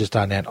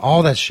stonerjesus.net,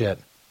 all that shit.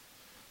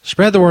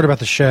 Spread the word about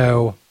the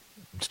show,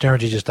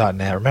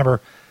 stonerjesus.net.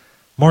 Remember,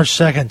 March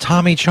 2nd,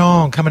 Tommy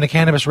Chong coming to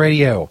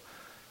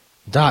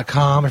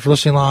CannabisRadio.com. If you're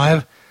listening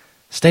live,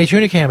 stay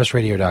tuned to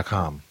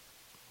CannabisRadio.com.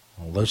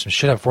 I'll load some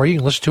shit up for you. You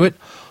can listen to it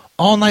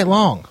all night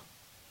long.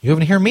 You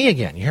even hear me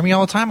again. You hear me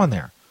all the time on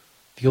there.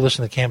 If you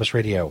listen to Cannabis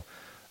Radio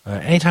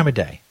any time of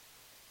day.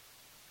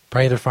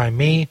 Probably either find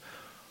me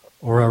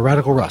or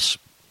Radical Russ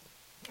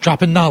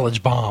dropping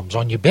knowledge bombs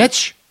on you,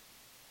 bitch.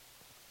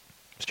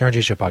 Stoner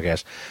Jesus Show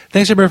podcast.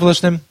 Thanks, everybody, for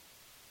listening.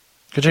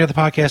 Go check out the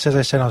podcast, as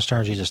I said, on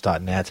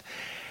stonerjesus.net.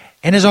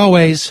 And as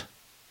always,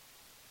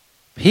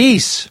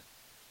 peace,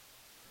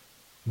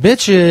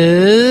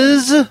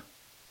 bitches.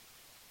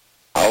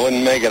 I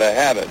wouldn't make it a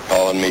habit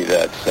calling me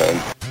that,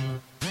 son.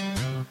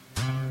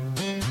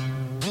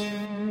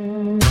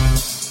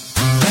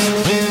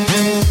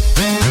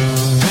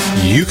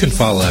 You can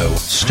follow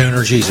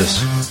Stoner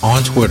Jesus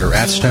on Twitter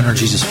at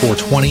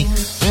StonerJesus420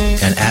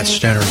 and at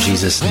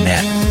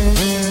StonerJesusNet.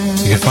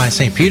 You can find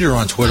St. Peter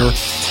on Twitter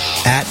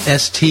at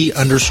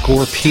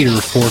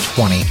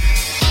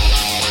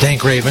ST_Peter420.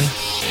 Dank Raven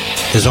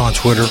is on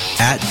Twitter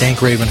at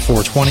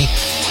DankRaven420.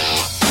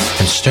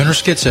 And Stoner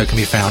Schizo can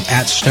be found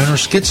at Stoner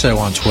Schizo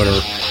on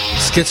Twitter.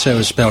 Schizo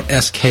is spelled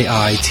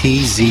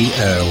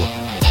Skitzo.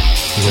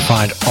 You can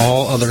find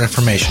all other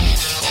information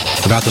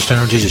about the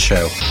Stoner Jesus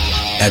Show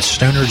at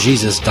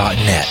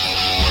stonerjesus.net.